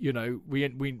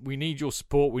 we need your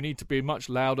support. We need to be much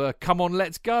louder. Come on,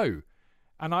 let's go.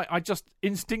 And I just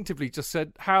instinctively just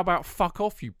said, how about fuck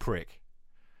off, you prick?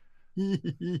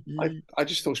 I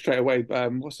just thought straight away,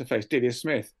 what's the face? Didier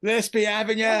Smith. Let's be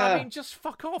having ya. Well, I mean, just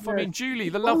fuck off. Yeah. I mean, Julie,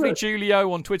 the lovely Julie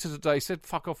O on Twitter today said,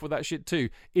 fuck off with that shit too.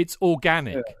 It's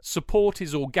organic. Yeah. Support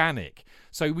is organic.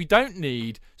 So we don't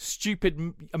need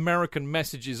stupid American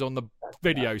messages on the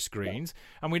video screens,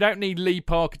 and we don't need Lee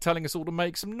Parker telling us all to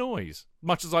make some noise,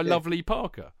 much as I love Lee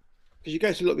Parker. Because you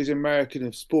go to a lot of these American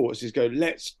sports, is go,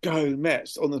 let's go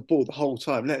Mets on the ball the whole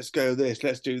time. Let's go this.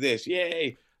 Let's do this.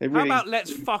 Yay. How about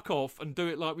let's fuck off and do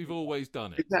it like we've always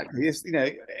done it? Exactly. It's,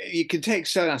 you can take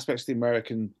certain aspects of the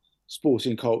American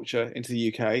sporting culture into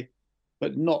the UK,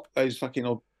 but not those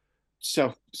fucking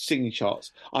self-singing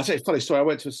charts. I'll tell you a funny story. I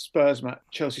went to a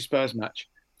Chelsea Spurs match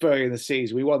early in the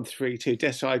season. We won 3-2.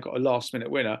 Desai got a last-minute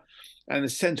winner. And the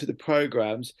centre of the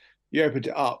programmes, you opened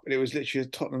it up and it was literally a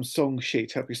Tottenham song sheet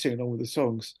to help you sing along with the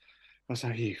songs. I was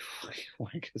like, you fucking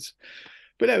wankers.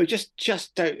 But no, we just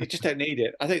don't need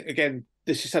it. I think, again,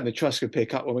 this is something the trust can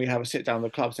pick up when we have a sit down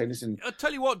with the club saying, listen. I'll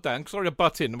tell you what, Dan, sorry to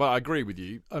butt in, but I agree with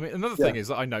you. I mean, another thing is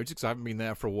that I noticed, because I haven't been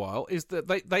there for a while, is that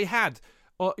they had,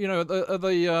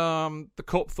 the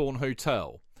Copthorne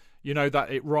Hotel,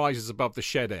 that it rises above the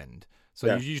shed end.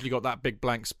 So you've usually got that big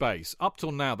blank space. Up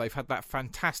till now, they've had that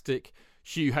fantastic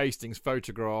Hugh Hastings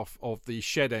photograph of the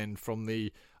shed end from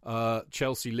the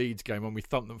Chelsea-Leeds game when we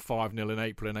thumped them 5-0 in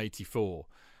April in '84.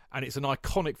 And it's an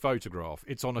iconic photograph.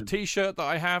 It's on a T-shirt that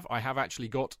I have. I have actually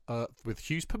got, with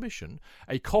Hugh's permission,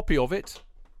 a copy of it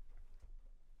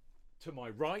to my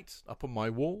right, up on my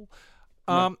wall.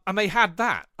 And they had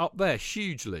that up there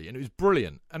hugely, and it was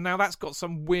brilliant. And now that's got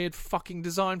some weird fucking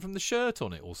design from the shirt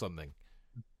on it or something.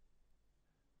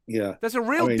 Yeah. There's a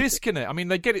real disconnect. I mean,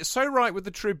 they get it so right with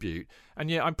the tribute, and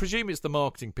yet I presume it's the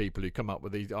marketing people who come up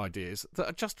with these ideas that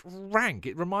are just rank.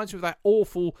 It reminds me of that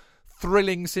awful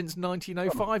thrilling since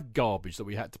 1905 garbage that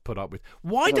we had to put up with.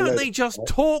 Why don't they just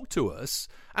talk to us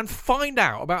and find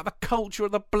out about the culture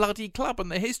of the bloody club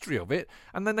and the history of it,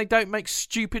 and then they don't make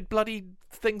stupid bloody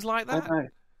things like that?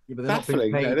 Yeah, but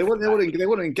baffling. They want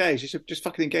to engage. They should just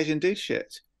fucking engage and do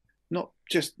shit, not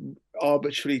just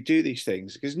arbitrarily do these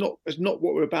things. Because it's not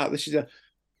what we're about. This is a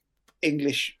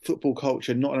English football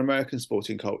culture, not an American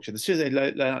sporting culture. The sooner they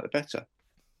learn out, the better.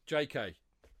 JK.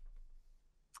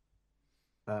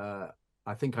 I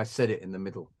think I said it in the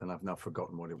middle, and I've now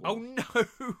forgotten what it was. Oh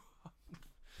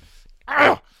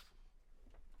no!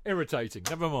 Irritating.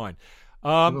 Never mind.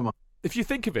 If you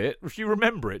think of it, if you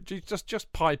remember it,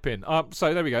 just pipe in.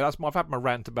 So there we go. I've had my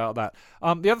rant about that.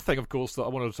 The other thing, of course, that I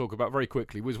wanted to talk about very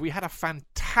quickly was we had a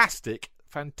fantastic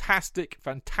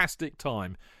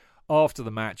time after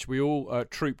the match. We all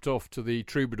trooped off to the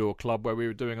Troubadour Club where we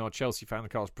were doing our Chelsea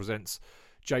Fancast Presents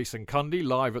Jason Cundy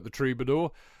live at the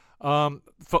Troubadour.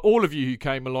 For all of you who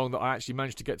came along that I actually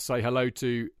managed to get to say hello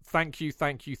to, thank you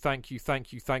for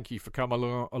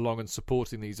coming along and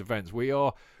supporting these events. We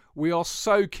are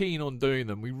so keen on doing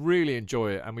them. We really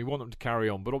enjoy it and we want them to carry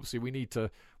on. But obviously we need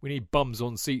bums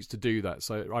on seats to do that.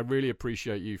 So I really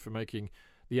appreciate you for making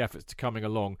the efforts to coming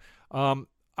along.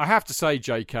 I have to say,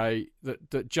 JK,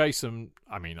 that Jason,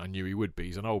 I mean, I knew he would be.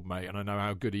 He's an old mate and I know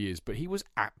how good he is. But he was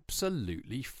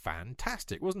absolutely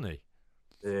fantastic, wasn't he?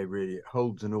 It really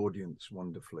holds an audience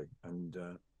wonderfully and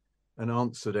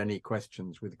answered any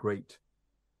questions with great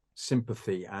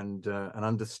sympathy and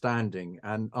understanding,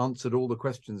 and answered all the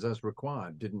questions as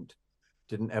required. Didn't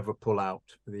ever pull out.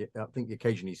 I think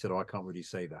occasionally he said, "Oh, I can't really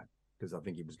say that," because I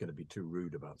think he was going to be too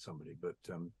rude about somebody. But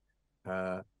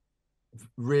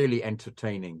really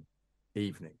entertaining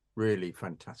evening, really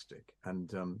fantastic,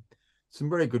 and some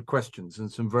very good questions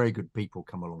and some very good people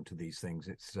come along to these things.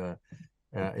 It's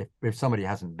if somebody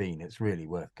hasn't been, it's really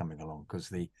worth coming along, because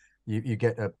you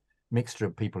get a mixture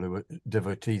of people who are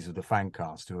devotees of the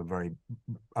Fancast, who are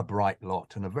a bright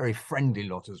lot and a very friendly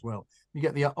lot as well. You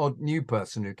get the odd new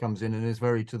person who comes in and is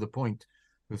very to the point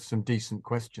with some decent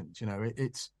questions.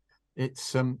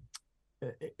 It's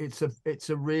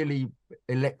a really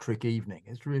electric evening.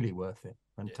 It's really worth it.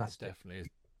 Fantastic. Yeah, definitely is.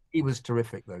 He was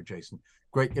terrific though, Jason.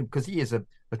 Great, because he is a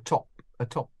top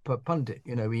pundit.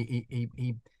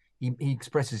 He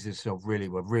expresses himself really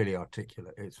well, really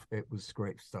articulate. It was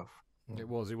great stuff. It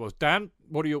was. Dan,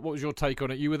 what was your take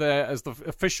on it? You were there as the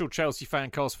official Chelsea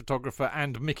Fancast photographer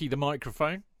and Mickey the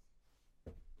microphone.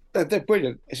 They're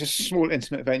brilliant. It's a small,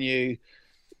 intimate venue.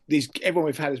 Everyone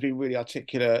we've had has been really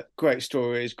articulate, great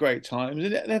stories, great times.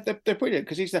 And they're brilliant,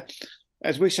 because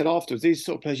as we said afterwards, these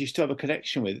sort of players you still have a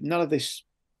connection with. None of this,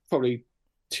 probably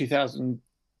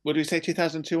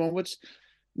 2002 onwards,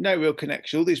 no real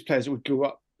connection. All these players that we grew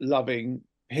up loving,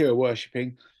 hero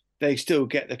worshipping, they still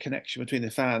get the connection between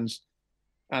the fans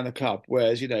and the club.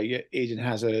 Whereas, your Eden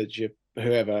Hazard,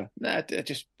 whoever,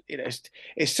 it's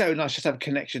so nice just to have a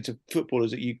connection to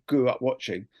footballers that you grew up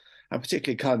watching, and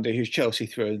particularly Cundy, who's Chelsea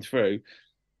through and through.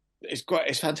 It's great.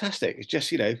 It's fantastic. It's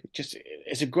just,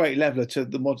 it's a great leveler to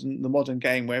the modern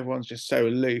game, where everyone's just so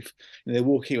aloof. They're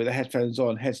walking with their headphones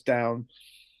on, heads down,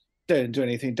 don't do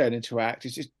anything, don't interact.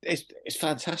 It's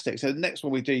fantastic. So the next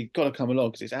one we do, you've got to come along,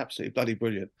 because it's absolutely bloody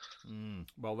brilliant.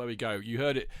 Well, there we go. You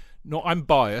heard it. I'm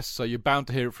biased, so you're bound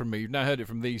to hear it from me. You've now heard it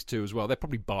from these two as well. They're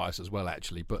probably biased as well,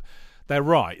 actually, but they're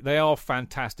right. They are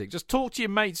fantastic. Just talk to your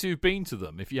mates who've been to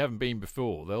them. If you haven't been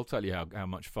before, they'll tell you how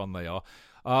much fun they are.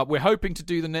 We're hoping to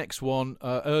do the next one,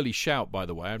 early shout, by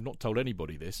the way. I've not told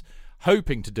anybody this.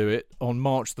 Hoping to do it on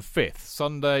March the 5th,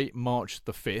 Sunday, March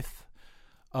the 5th.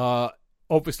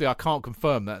 obviously, I can't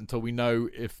confirm that until we know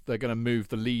if they're going to move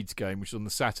the Leeds game, which is on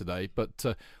the Saturday. But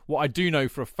what I do know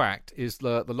for a fact is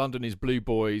the London is Blue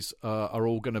Boys are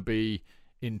all going to be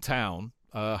in town,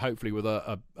 hopefully with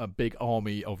a big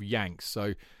army of Yanks.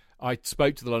 So I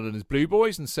spoke to the Londoners Blue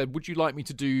Boys and said, would you like me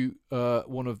to do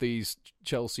one of these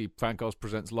Chelsea Fancast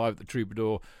Presents live at the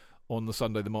Troubadour on the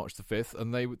Sunday, the March the 5th?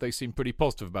 And they seem pretty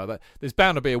positive about that. There's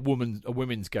bound to be a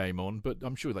women's game on, but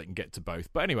I'm sure they can get to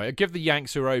both. But anyway, I give the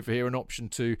Yanks who are over here an option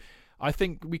to, I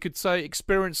think we could say,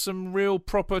 experience some real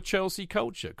proper Chelsea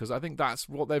culture, because I think that's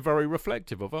what they're very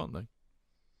reflective of, aren't they?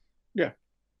 Yeah.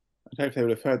 I hope they would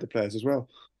have heard the players as well.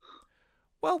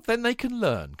 Well, then they can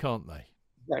learn, can't they?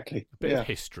 Exactly. A bit of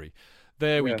history.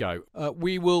 There we go.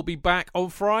 We will be back on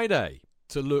Friday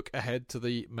to look ahead to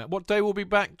the... What day will we be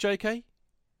back, JK?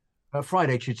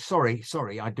 Friday, sorry.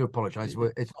 I do apologise.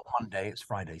 It's not Monday, it's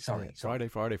Friday. Sorry.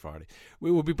 Friday.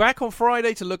 We will be back on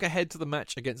Friday to look ahead to the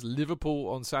match against Liverpool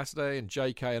on Saturday, and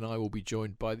JK and I will be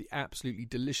joined by the absolutely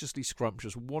deliciously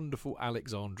scrumptious, wonderful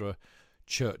Alexandra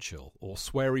Churchill, or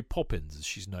Sweary Poppins, as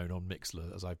she's known on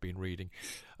Mixlr, as I've been reading.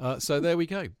 So there we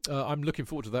go. I'm looking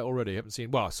forward to that already. I haven't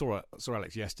seen... Well, I saw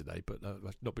Alex yesterday, but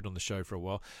I've not been on the show for a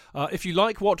while. If you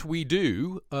like what we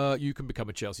do, you can become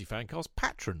a Chelsea Fancast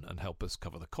patron and help us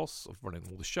cover the costs of running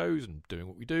all the shows and doing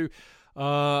what we do,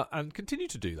 and continue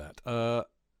to do that.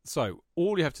 So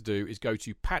all you have to do is go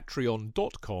to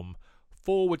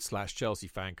patreon.com/Chelsea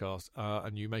Fancast,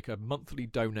 and you make a monthly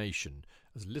donation,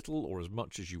 as little or as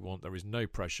much as you want. There is no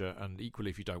pressure, and equally,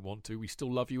 if you don't want to, we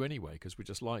still love you anyway, because we're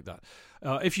just like that.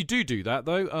 If you do that,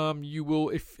 though, you will,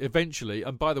 if eventually,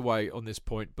 and by the way, on this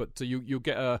point, but you'll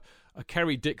get a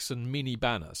Kerry Dixon mini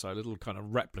banner, so a little kind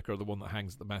of replica of the one that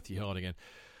hangs at the Matthew Harding end.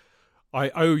 I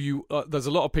owe you... there's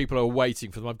a lot of people who are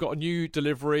waiting for them. I've got a new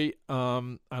delivery,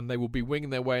 and they will be winging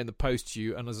their way in the post to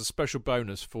you, and as a special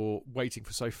bonus for waiting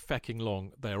for so fecking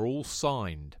long, they're all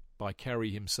signed by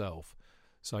Kerry himself.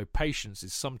 So patience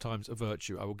is sometimes a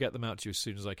virtue. I will get them out to you as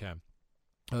soon as I can.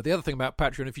 The other thing about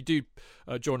Patreon, if you do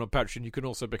join on Patreon, you can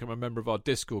also become a member of our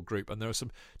Discord group. And there are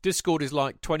some... Discord is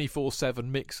like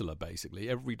 24/7 Mixler, basically.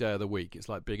 Every day of the week. It's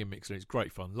like being in Mixler. It's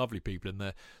great fun. Lovely people in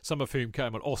there. Some of whom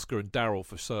came on. Oscar and Daryl,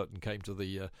 for certain, came to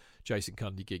the Jason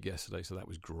Cundy gig yesterday. So that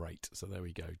was great. So there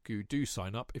we go. Do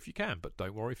sign up if you can, but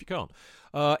don't worry if you can't.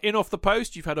 In Off the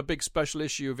Post, you've had a big special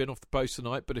issue of In Off the Post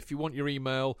tonight. But if you want your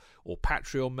email or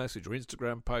Patreon message or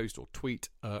Instagram post or tweet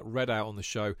read out on the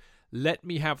show, let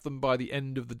me have them by the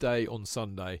end of the day on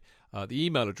Sunday. The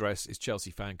email address is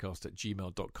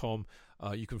chelseafancast@gmail.com.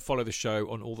 You can follow the show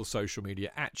on all the social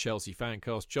media at Chelsea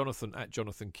Fancast, Jonathan at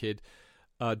Jonathan Kidd,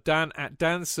 Dan at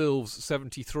Dan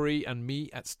Silves73, and me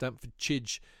at Stamford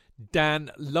Chidge.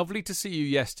 Dan, lovely to see you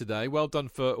yesterday. Well done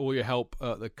for all your help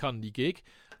at the Cundy gig.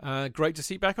 Great to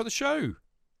see you back on the show.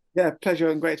 Yeah, pleasure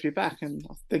and great to be back. And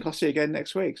I think I'll see you again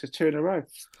next week. So 2 in a row.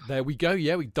 There we go.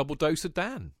 Yeah, we double dose of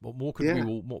Dan. What more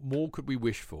could we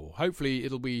wish for? Hopefully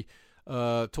it'll be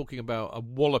talking about a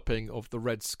walloping of the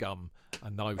Red Scum,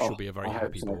 and I shall be a very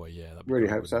happy boy. Yeah, really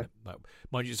hope so.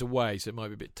 Mind you, it's away, so it might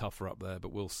be a bit tougher up there,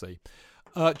 but we'll see.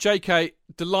 JK,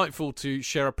 delightful to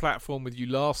share a platform with you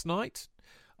last night,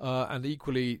 and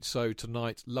equally so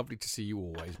tonight. Lovely to see you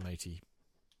always, matey.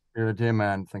 You're a dear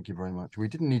man. Thank you very much. We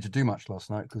didn't need to do much last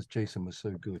night because Jason was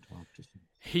so good.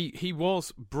 He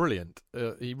was brilliant.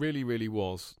 He really, really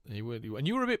was. And you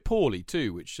were a bit poorly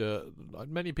too, which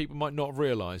many people might not have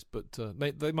realised, but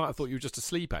they might have thought you were just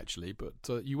asleep actually.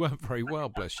 But you weren't very well,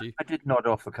 bless you. I did nod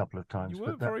off a couple of times. You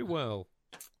weren't very well.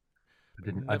 I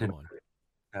didn't. Mind.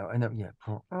 No, I know. Yeah.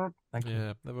 Thank you.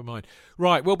 Yeah, never mind.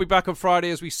 Right, we'll be back on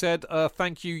Friday, as we said.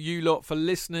 Thank you lot, for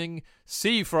listening.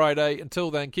 See you Friday.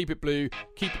 Until then, keep it blue,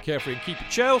 keep it carefree, and keep it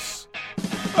Chelsea.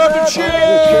 Up and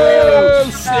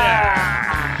Chelsea!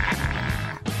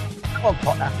 Come on,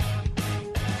 Potter.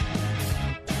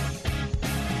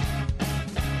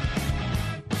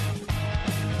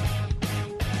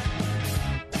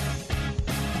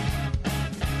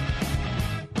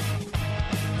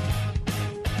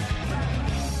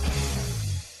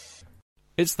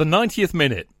 It's the 90th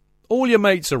minute. All your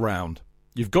mates around.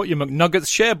 You've got your McNuggets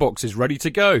share boxes ready to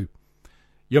go.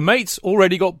 Your mates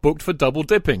already got booked for double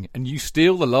dipping, and you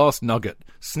steal the last nugget,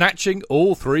 snatching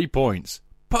all 3 points.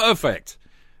 Perfect.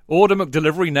 Order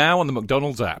McDelivery now on the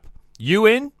McDonald's app. You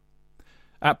in?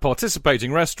 At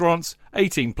participating restaurants,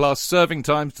 18 plus, serving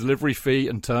times, delivery fee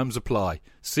and terms apply.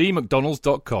 See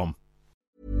mcdonalds.com.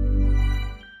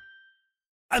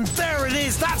 And there it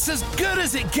is. That's as good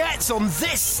as it gets on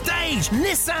this stage.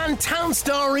 Nissan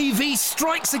Townstar EV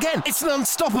strikes again. It's an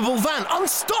unstoppable van.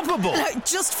 Unstoppable.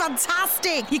 Just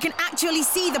fantastic. You can actually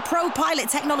see the ProPilot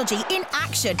technology in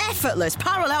action. Effortless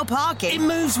parallel parking. It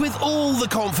moves with all the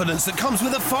confidence that comes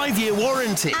with a 5-year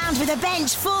warranty. And with a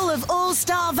bench full of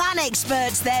all-star van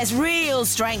experts, there's real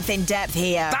strength in depth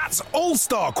here. That's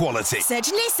all-star quality.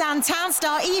 Search Nissan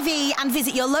Townstar EV and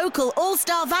visit your local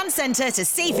all-star van centre to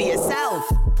see for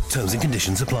yourself. Terms and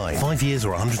conditions apply. 5 years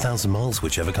or 100,000 miles,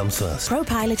 whichever comes first.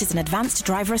 ProPilot is an advanced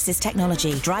driver assist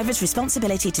technology. Driver's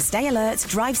responsibility to stay alert,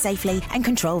 drive safely and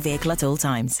control vehicle at all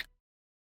times.